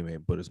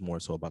disagreement, but it's more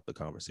so about the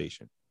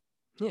conversation.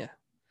 Yeah.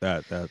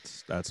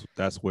 That's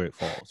where it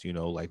falls. You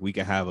know, like we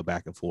can have a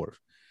back and forth.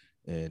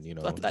 And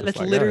that's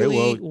like,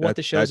 literally what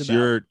the show's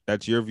about.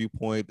 That's your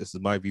viewpoint. This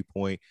is my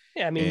viewpoint.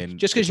 Yeah, I mean,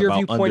 just because your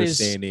viewpoint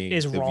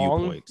is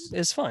wrong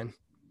is fine.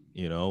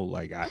 You know,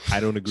 like I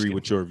don't agree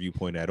with your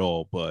viewpoint at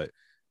all, but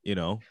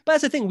but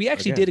that's the thing. We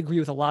actually did agree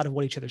with a lot of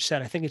what each other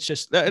said. I think it's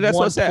just that's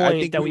what I said. I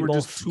think that we were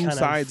just two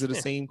sides of the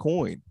same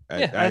coin.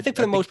 I think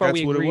for the most part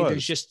we agree.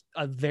 There's just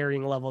a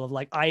varying level of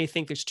like, I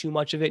think there's too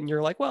much of it, and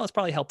you're like, well, it's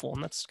probably helpful,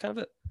 and that's kind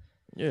of it.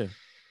 Yeah,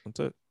 that's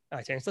it. All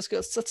right, Terrence, let's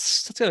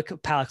get a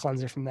palate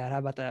cleanser from that. How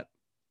about that?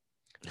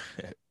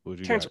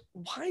 Terrence,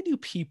 why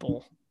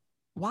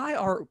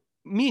are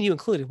me and you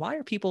included, why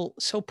are people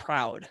so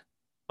proud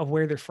of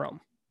where they're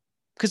from?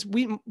 Because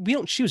we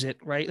don't choose it,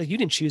 right? Like, you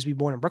didn't choose to be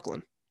born in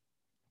Brooklyn,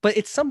 but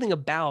it's something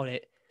about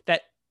it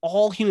that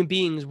all human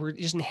beings were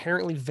just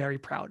inherently very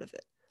proud of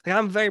it. Like,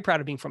 I'm very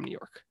proud of being from New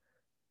York,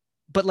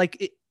 but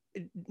like,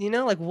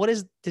 like,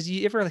 does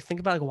you ever like think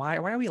about like,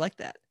 why are we like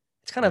that?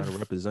 It's kind of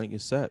represent your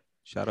set.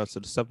 Shout out to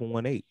the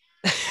 718.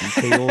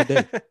 UK all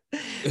day.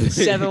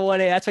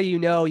 718. That's how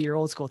you're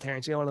old school,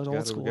 Terrence. You're one of those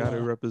old school.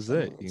 Gotta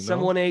represent.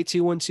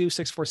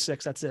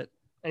 718-212-646. That's it.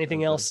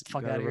 Anything else?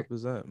 Fuck out of here.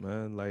 Represent,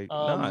 man. Like,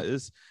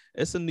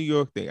 it's a New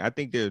York thing. I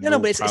think they're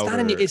but it's not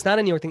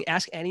a New York thing.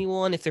 Ask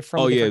anyone if they're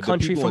from a different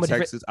country, from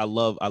Texas. I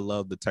love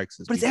the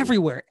Texas. But it's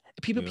everywhere.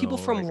 People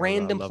from like,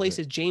 random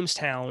places,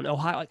 Jamestown,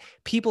 Ohio. Like,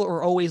 people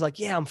are always like,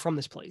 yeah, I'm from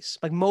this place.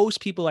 Like,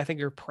 most people, I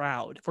think, are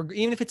proud.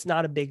 Even if it's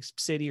not a big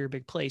city or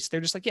big place,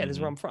 they're just like, yeah, this is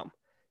where I'm from.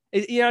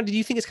 Do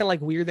you think it's kind of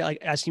like weird that like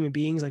as human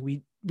beings, like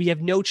we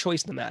have no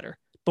choice in the matter,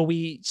 but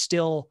we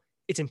still,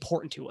 it's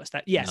important to us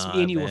that yes,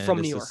 me and you are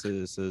from New York.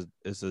 It's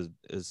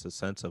a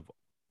sense of,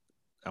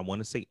 I want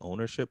to say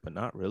ownership, but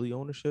not really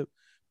ownership.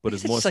 But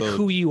it's more so like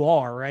who you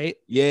are, right?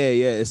 Yeah.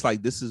 It's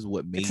like, this is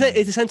what made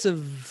it's a sense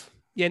of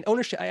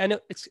ownership. I know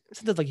it's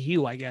something like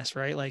you, I guess,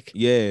 right? Like,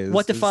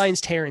 what defines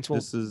Terrence? Well,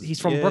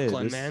 he's from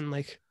Brooklyn, man.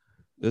 Like,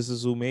 this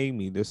is who made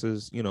me. This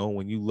is,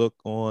 when you look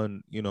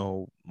on,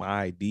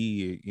 my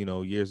ID,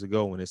 years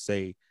ago, when it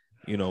say,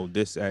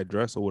 this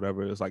address or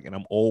whatever, it's like, and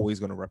I'm always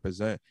going to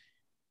represent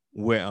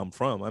where I'm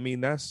from. I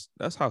mean, that's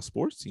how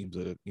sports teams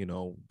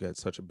get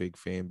such a big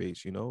fan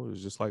base.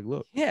 It's just like,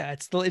 look,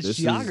 it's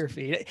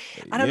geography.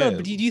 I don't know,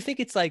 but do you think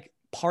it's like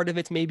part of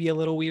it's maybe a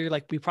little weird?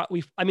 Like,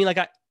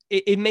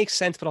 it makes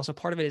sense, but also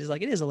part of it is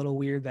like, it is a little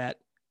weird that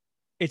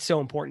it's so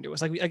important to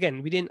us. Like, we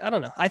didn't, I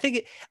don't know. I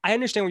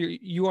understand where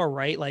you are,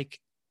 right? Like,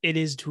 it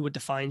is to what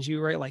defines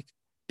you, right? Like,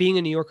 being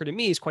a New Yorker to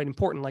me is quite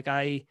important. Like,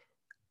 I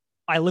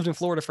lived in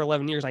Florida for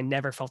 11 years. I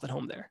never felt at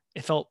home there.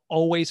 It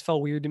always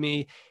felt weird to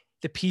me.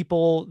 The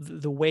people,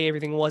 the way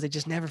everything was, it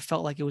just never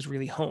felt like it was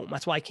really home.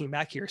 That's why I came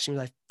back here as soon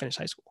as I finished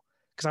high school.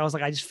 Cause I was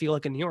like, I just feel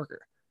like a New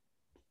Yorker.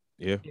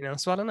 Yeah.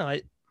 So I don't know.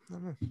 I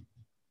don't know. You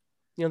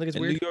don't think it's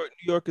weird? New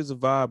York is a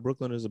vibe.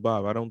 Brooklyn is a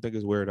vibe. I don't think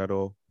it's weird at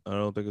all. I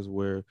don't think it's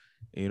weird.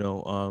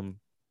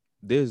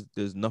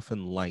 There's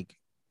nothing like,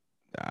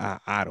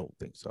 I don't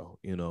think so.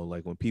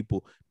 Like, when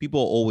people are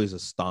always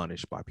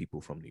astonished by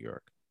people from New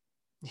York.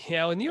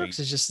 Yeah, well, New York's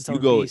is just its own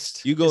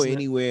beast. You go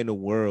anywhere in the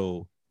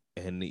world,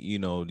 and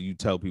you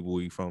tell people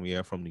where you're from.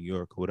 Yeah, from New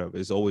York or whatever.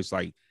 It's always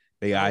like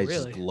their eyes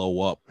just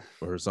glow up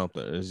or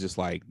something. It's just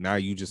like, now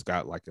you just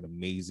got like an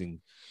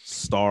amazing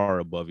star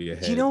above your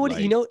head. You know what?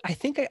 Like, I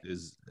think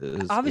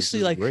obviously,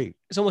 it's like, great.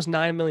 There's almost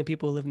 9 million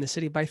people who live in the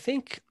city, but I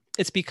think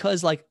it's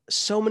because like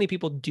so many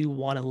people do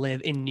want to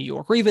live in New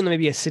York, or even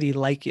maybe a city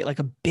like it, like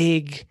a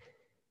big,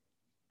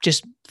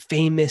 just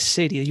famous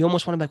city. You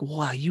almost want to be like,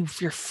 wow,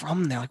 you're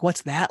from there. Like,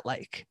 what's that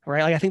like?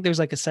 Right. Like, I think there's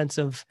like a sense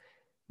of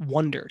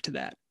wonder to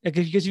that. Like,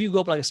 because if you go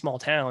up like a small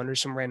town or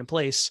some random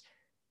place,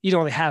 you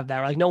don't really have that.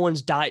 Right? Like, no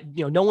one's died.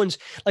 No one's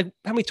like,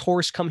 how many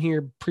tourists come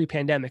here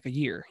pre-pandemic a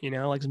year?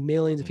 Like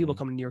millions of people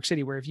come to New York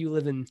City, where if you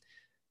live in,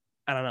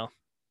 I don't know,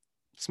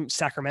 some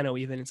Sacramento,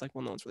 even, it's like,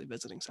 well, no one's really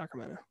visiting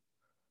Sacramento.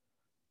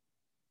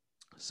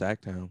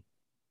 Sacktown.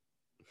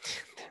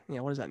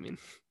 Yeah. What does that mean?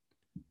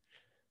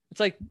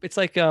 It's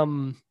like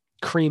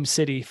Cream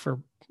City for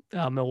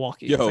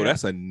Milwaukee. Yo,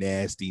 that's a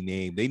nasty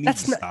name. They need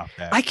That's to not, stop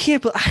that. I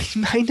can't.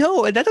 I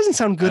know that doesn't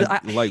sound good.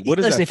 Like, what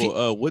is listen,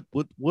 that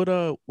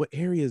for? What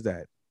area is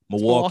that?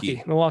 Milwaukee.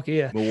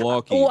 Yeah.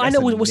 Milwaukee. Well, I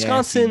That's know a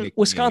nasty nickname.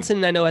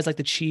 Wisconsin. I know has like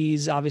the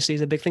cheese. Obviously,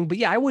 is a big thing. But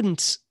yeah, I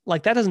wouldn't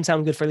like that. Doesn't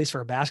sound good for at least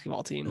for a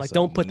basketball team. That's like,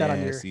 don't put that on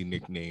your nasty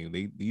nickname.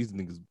 These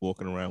niggas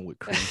walking around with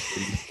Cream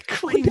City.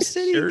 Cream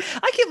City. Shirt.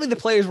 I can't believe the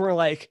players were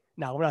like,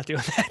 "No, we're not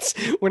doing that.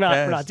 We're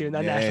not doing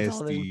that." Nasty. National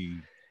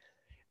television.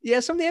 Yeah,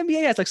 some of the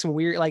NBA has like some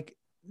weird like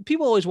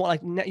people always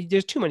want like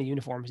there's too many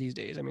uniforms these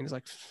days. I mean, there's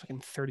like fucking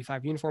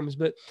 35 uniforms,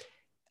 but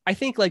I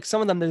think like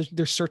some of them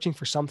they're searching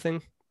for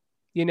something,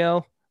 you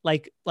know,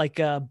 like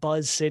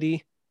Buzz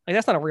City. Like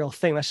that's not a real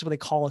thing. That's just what they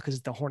call it because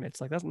it's the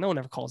Hornets. Like that's no one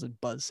ever calls it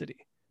Buzz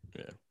City.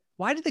 Yeah.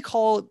 Why did they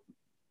call it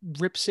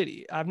Rip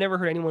City? I've never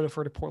heard anyone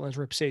refer to Portland as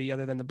Rip City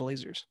other than the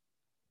Blazers.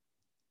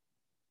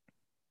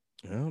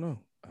 I don't know.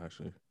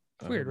 Actually,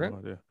 it's weird, right?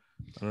 I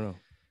don't know.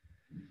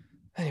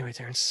 Anyway,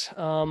 Terrence,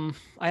 I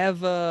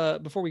have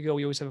before we go,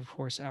 we always have, of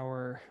course,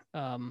 our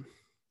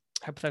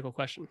hypothetical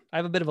question. I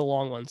have a bit of a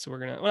long one, so we're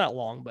gonna not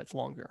long, but it's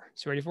longer.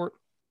 So ready for it?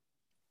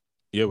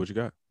 Yeah, what you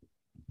got?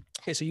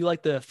 Okay, so you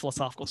like the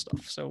philosophical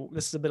stuff. So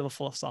this is a bit of a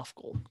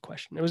philosophical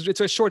question.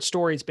 It's a short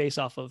story. It's based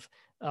off of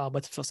but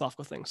it's a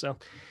philosophical thing. So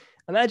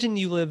imagine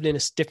you lived in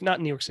not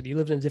New York City, you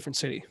lived in a different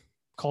city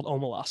called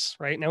Omelas,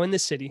 right? Now in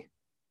this city,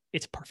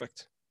 it's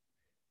perfect.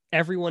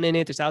 Everyone in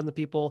it, there's thousands of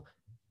people.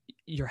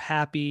 You're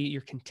happy,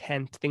 you're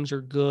content, things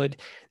are good.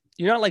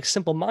 You're not like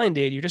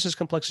simple-minded, you're just as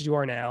complex as you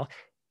are now,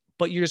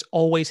 but you're just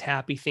always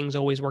happy, things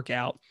always work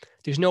out.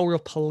 There's no real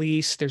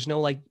police, there's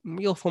no like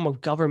real form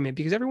of government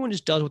because everyone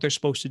just does what they're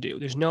supposed to do.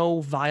 There's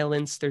no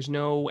violence, there's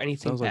no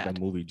anything Sounds bad. like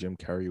a movie Jim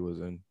Carrey was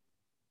in.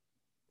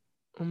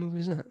 What movie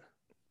is that?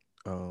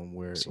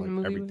 Where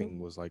like everything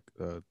was like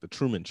the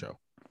Truman Show.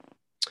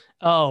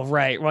 Oh,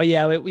 right. Well,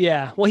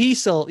 yeah. Well,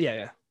 he's still,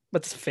 yeah.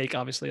 But it's fake,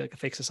 obviously, like a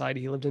fake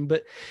society he lived in.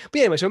 But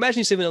anyway, so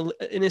imagine you live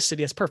in a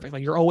city that's perfect.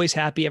 Like you're always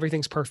happy,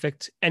 everything's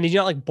perfect, and you're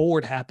not like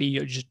bored happy.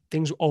 You're just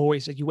things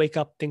always like you wake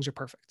up, things are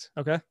perfect.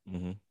 Okay,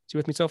 mm-hmm. So you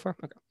with me so far?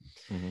 Okay.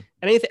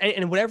 Mm-hmm.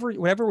 And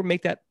whatever would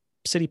make that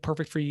city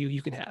perfect for you,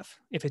 you can have.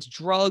 If it's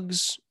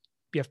drugs,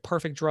 you have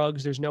perfect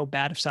drugs. There's no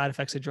bad side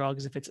effects of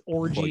drugs. If it's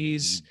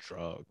orgies,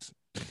 drugs.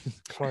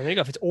 Well, there you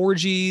go. If it's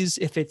orgies,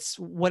 if it's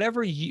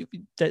whatever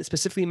that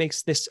specifically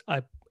makes this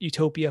a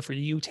utopia for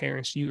you,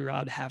 Terrence, you're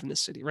allowed to have in this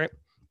city, right?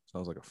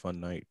 Sounds like a fun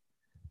night.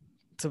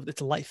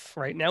 It's a life,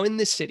 right? Now in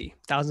this city,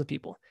 thousands of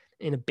people,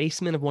 in a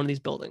basement of one of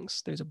these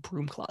buildings, there's a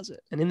broom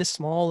closet. And in this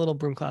small little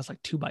broom closet,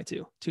 like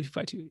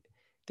 2x2,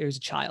 there's a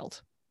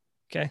child.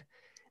 Okay.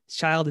 This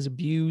child is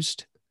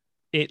abused.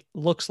 It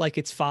looks like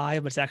it's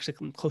 5, but it's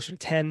actually closer to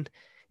 10.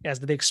 It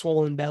has the big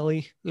swollen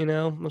belly, you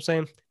know what I'm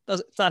saying?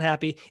 It's not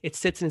happy. It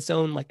sits in its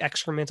own like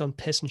excrement on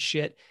piss and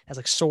shit, has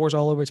like sores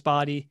all over its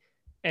body,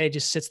 and it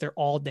just sits there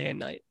all day and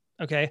night.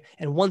 Okay.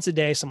 And once a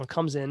day, someone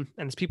comes in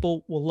and these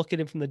people will look at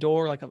him from the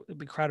door, like a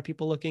big crowd of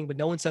people looking, but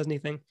no one says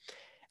anything.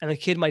 And the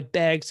kid might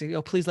beg, say,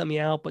 "Oh, please let me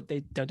out," but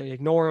they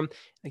ignore him.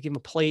 They give him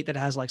a plate that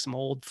has like some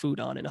old food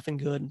on it, nothing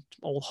good,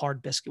 old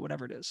hard biscuit,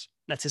 whatever it is.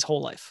 That's his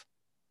whole life.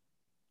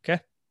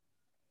 Okay.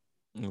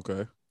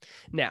 Okay.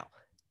 Now,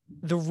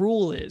 the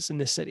rule is in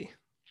this city,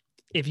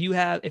 if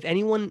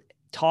anyone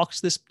talks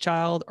to this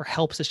child or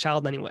helps this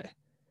child in any way,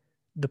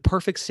 the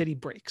perfect city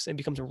breaks and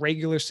becomes a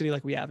regular city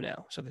like we have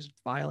now. So there's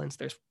violence,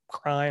 there's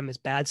crime, there's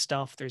bad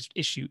stuff, there's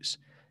issues.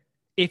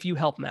 If you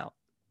help them out,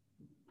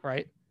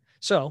 right?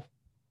 So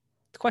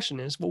the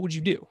question is, what would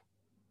you do?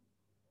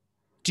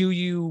 Do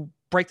you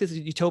break this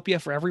utopia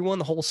for everyone,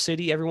 the whole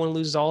city, everyone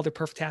loses all their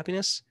perfect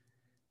happiness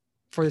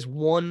for this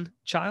one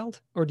child?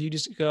 Or do you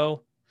just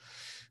go,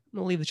 I'm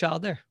going to leave the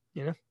child there,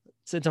 you know?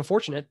 It's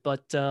unfortunate,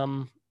 but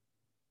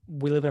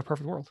we live in a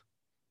perfect world.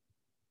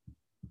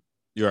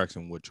 You're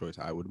asking what choice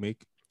I would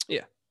make?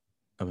 Yeah.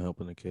 I'm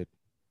helping the kid.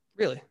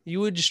 Really? You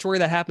would destroy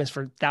that happiness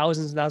for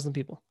thousands and thousands of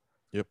people?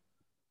 Yep.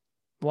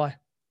 Why?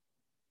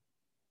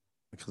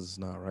 Because it's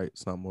not right.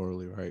 It's not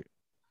morally right.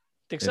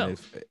 Think so?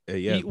 Because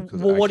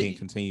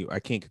I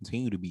can't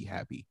continue to be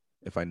happy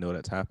if I know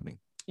that's happening.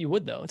 You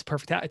would though. It's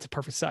perfect. It's a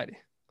perfect society.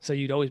 So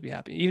you'd always be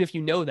happy. Even if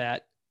you know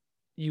that,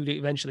 you'd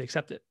eventually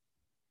accept it.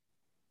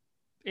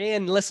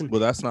 And listen. Well,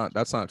 that's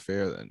not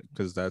fair then,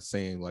 because that's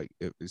saying like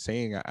if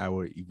saying I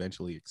would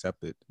eventually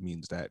accept it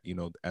means that, you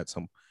know, at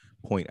some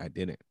point I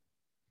didn't.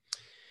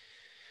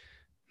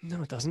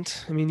 No, it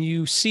doesn't. I mean,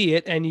 you see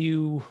it and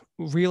you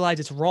realize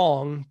it's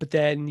wrong, but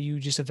then you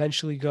just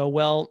eventually go,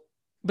 well,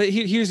 but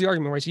here's the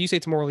argument, right? So you say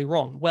it's morally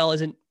wrong. Well,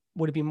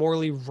 would it be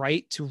morally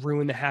right to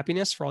ruin the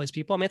happiness for all these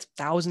people? I mean, it's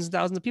thousands and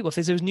thousands of people. If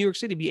it was New York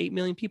City, it'd be 8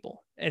 million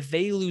people. If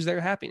they lose their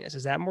happiness,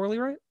 is that morally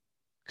right?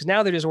 Because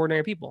now they're just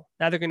ordinary people.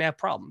 Now they're going to have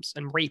problems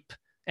and rape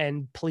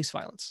and police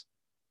violence.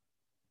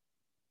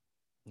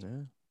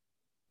 Yeah.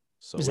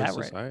 So is that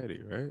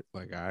society, right?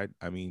 Like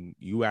I mean,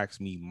 you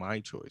asked me my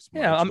choice.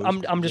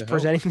 I'm just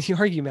presenting the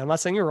argument. I'm not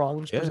saying you're wrong.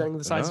 I'm just presenting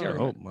the sides of the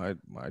argument.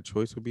 My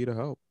choice would be to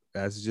help.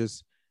 That's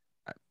just,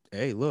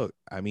 hey, look.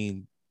 I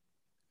mean,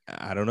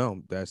 I don't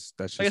know. That's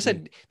just like I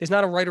said. There's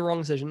not a right or wrong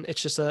decision.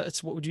 It's just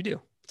it's what would you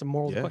do? It's a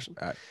moral of the question.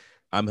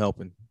 I'm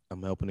helping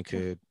a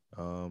kid.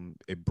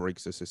 It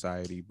breaks the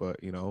society,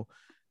 but you know,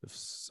 if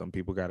some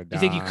people got to die. You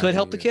think you could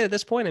help the kid at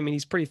this point? I mean,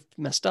 he's pretty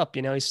messed up.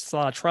 You know, he's a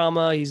lot of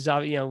trauma. He's,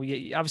 you know,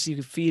 obviously you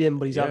could feed him,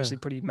 but he's obviously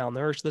pretty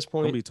malnourished at this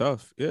point. It's gonna be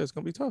tough. Yeah, it's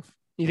gonna be tough.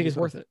 You think it's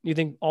worth it? You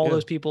think all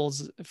those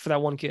people's for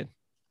that one kid?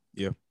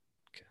 Yeah.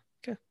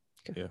 Okay.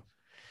 Yeah.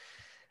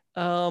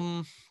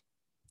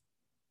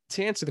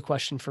 To answer the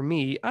question for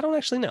me, I don't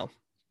actually know,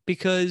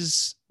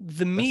 because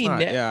the me now.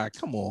 Yeah,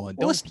 come on.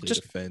 Don't play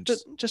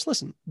defense. Just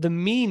listen. The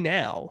me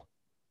now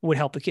would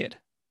help the kid,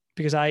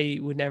 because I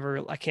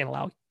can't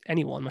allow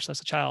anyone, much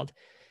less a child,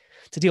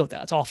 to deal with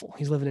that. It's awful.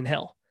 He's living in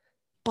hell.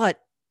 But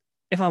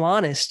if I'm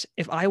honest,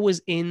 if I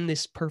was in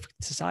this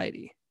perfect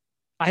society,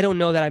 I don't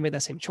know that I made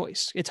that same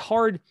choice. It's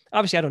hard.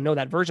 Obviously, I don't know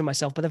that version of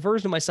myself, but the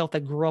version of myself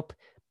that grew up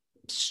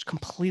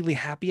completely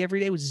happy every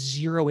day with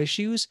zero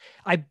issues,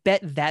 I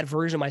bet that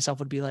version of myself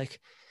would be like,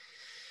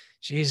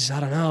 Jesus, I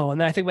don't know. And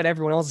then I think about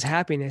everyone else's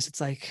happiness. It's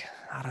like,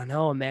 I don't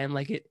know, man.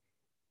 Like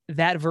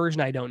that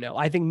version, I don't know.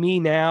 I think me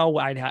now,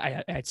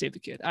 I'd save the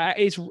kid.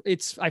 I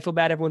feel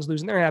bad everyone's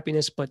losing their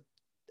happiness, but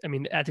I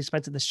mean, at the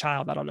expense of this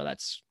child, I don't know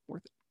that's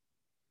worth it.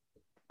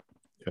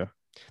 Yeah.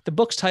 The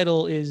book's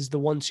title is The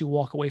Ones Who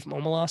Walk Away from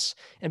Omelas.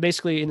 And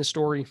basically in the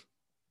story,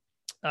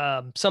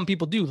 some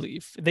people do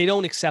leave. They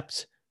don't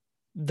accept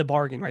the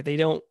bargain, right?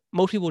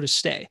 Most people just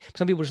stay.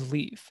 Some people just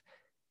leave.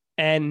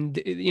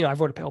 And, you know, I've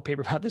wrote a whole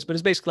paper about this, but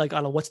it's basically like, I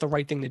don't know, what's the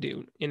right thing to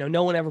do? You know,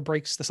 no one ever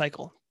breaks the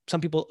cycle.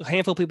 A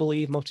handful of people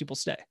leave, most people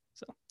stay.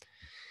 So,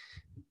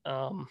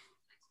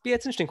 yeah,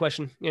 it's an interesting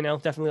question. You know,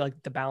 definitely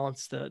like the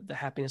balance, the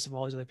happiness of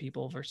all these other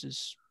people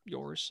versus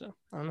yours. So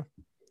I don't know.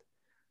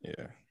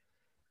 Yeah.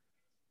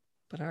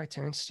 But all right,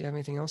 Terrence, do you have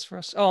anything else for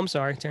us? Oh, I'm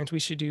sorry, Terrence. We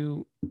should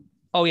do.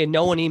 Oh yeah,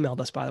 no one emailed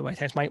us, by the way.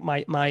 Terrence,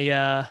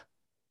 my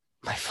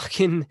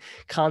fucking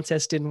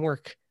contest didn't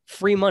work.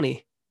 Free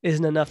money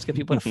isn't enough to get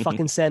people to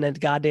fucking send a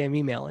goddamn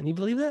email. And you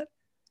believe that?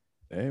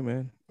 Hey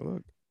man,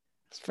 look.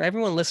 For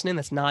everyone listening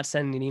that's not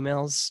sending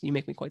emails, you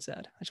make me quite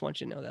sad. I just want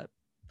you to know that.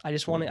 I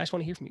just want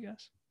to hear from you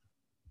guys.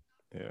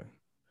 Yeah.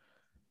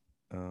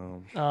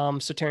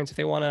 So Terrence, if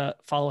they want to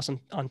follow us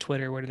on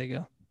Twitter, where do they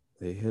go?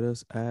 They hit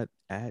us at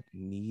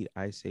Need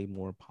I Say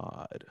More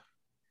Pod.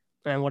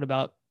 And what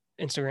about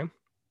Instagram?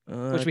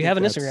 Which we have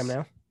an Instagram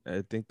now.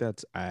 I think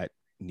that's at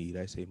Need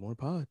I Say More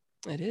Pod.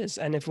 It is.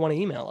 And if you want to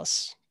email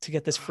us to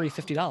get this free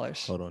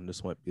 $50. Hold on,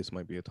 this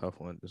might be a tough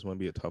one.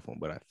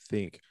 But I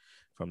think,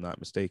 if I'm not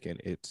mistaken,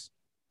 it's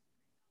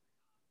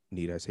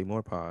Need I Say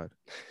More Pod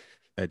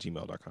at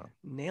gmail.com.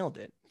 Nailed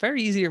it.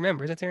 Very easy to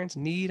remember, is that, Terrence?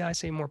 Need I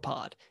Say More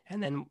Pod.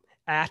 And then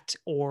at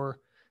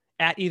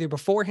either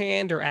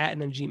beforehand or at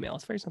and then Gmail.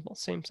 It's very simple.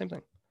 Same thing.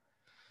 But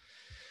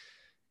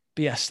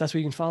yes, that's where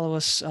you can follow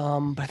us. But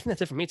I think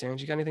that's it for me,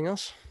 Terrence. You got anything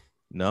else?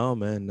 No,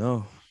 man,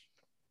 no.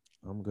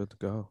 I'm good to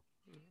go.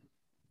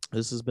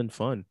 This has been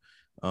fun.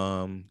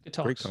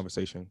 Great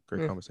conversation.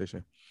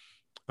 Conversation.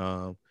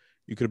 You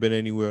could have been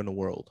anywhere in the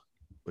world,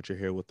 but you're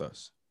here with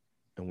us,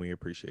 and we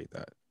appreciate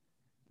that.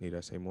 Need I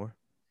say more?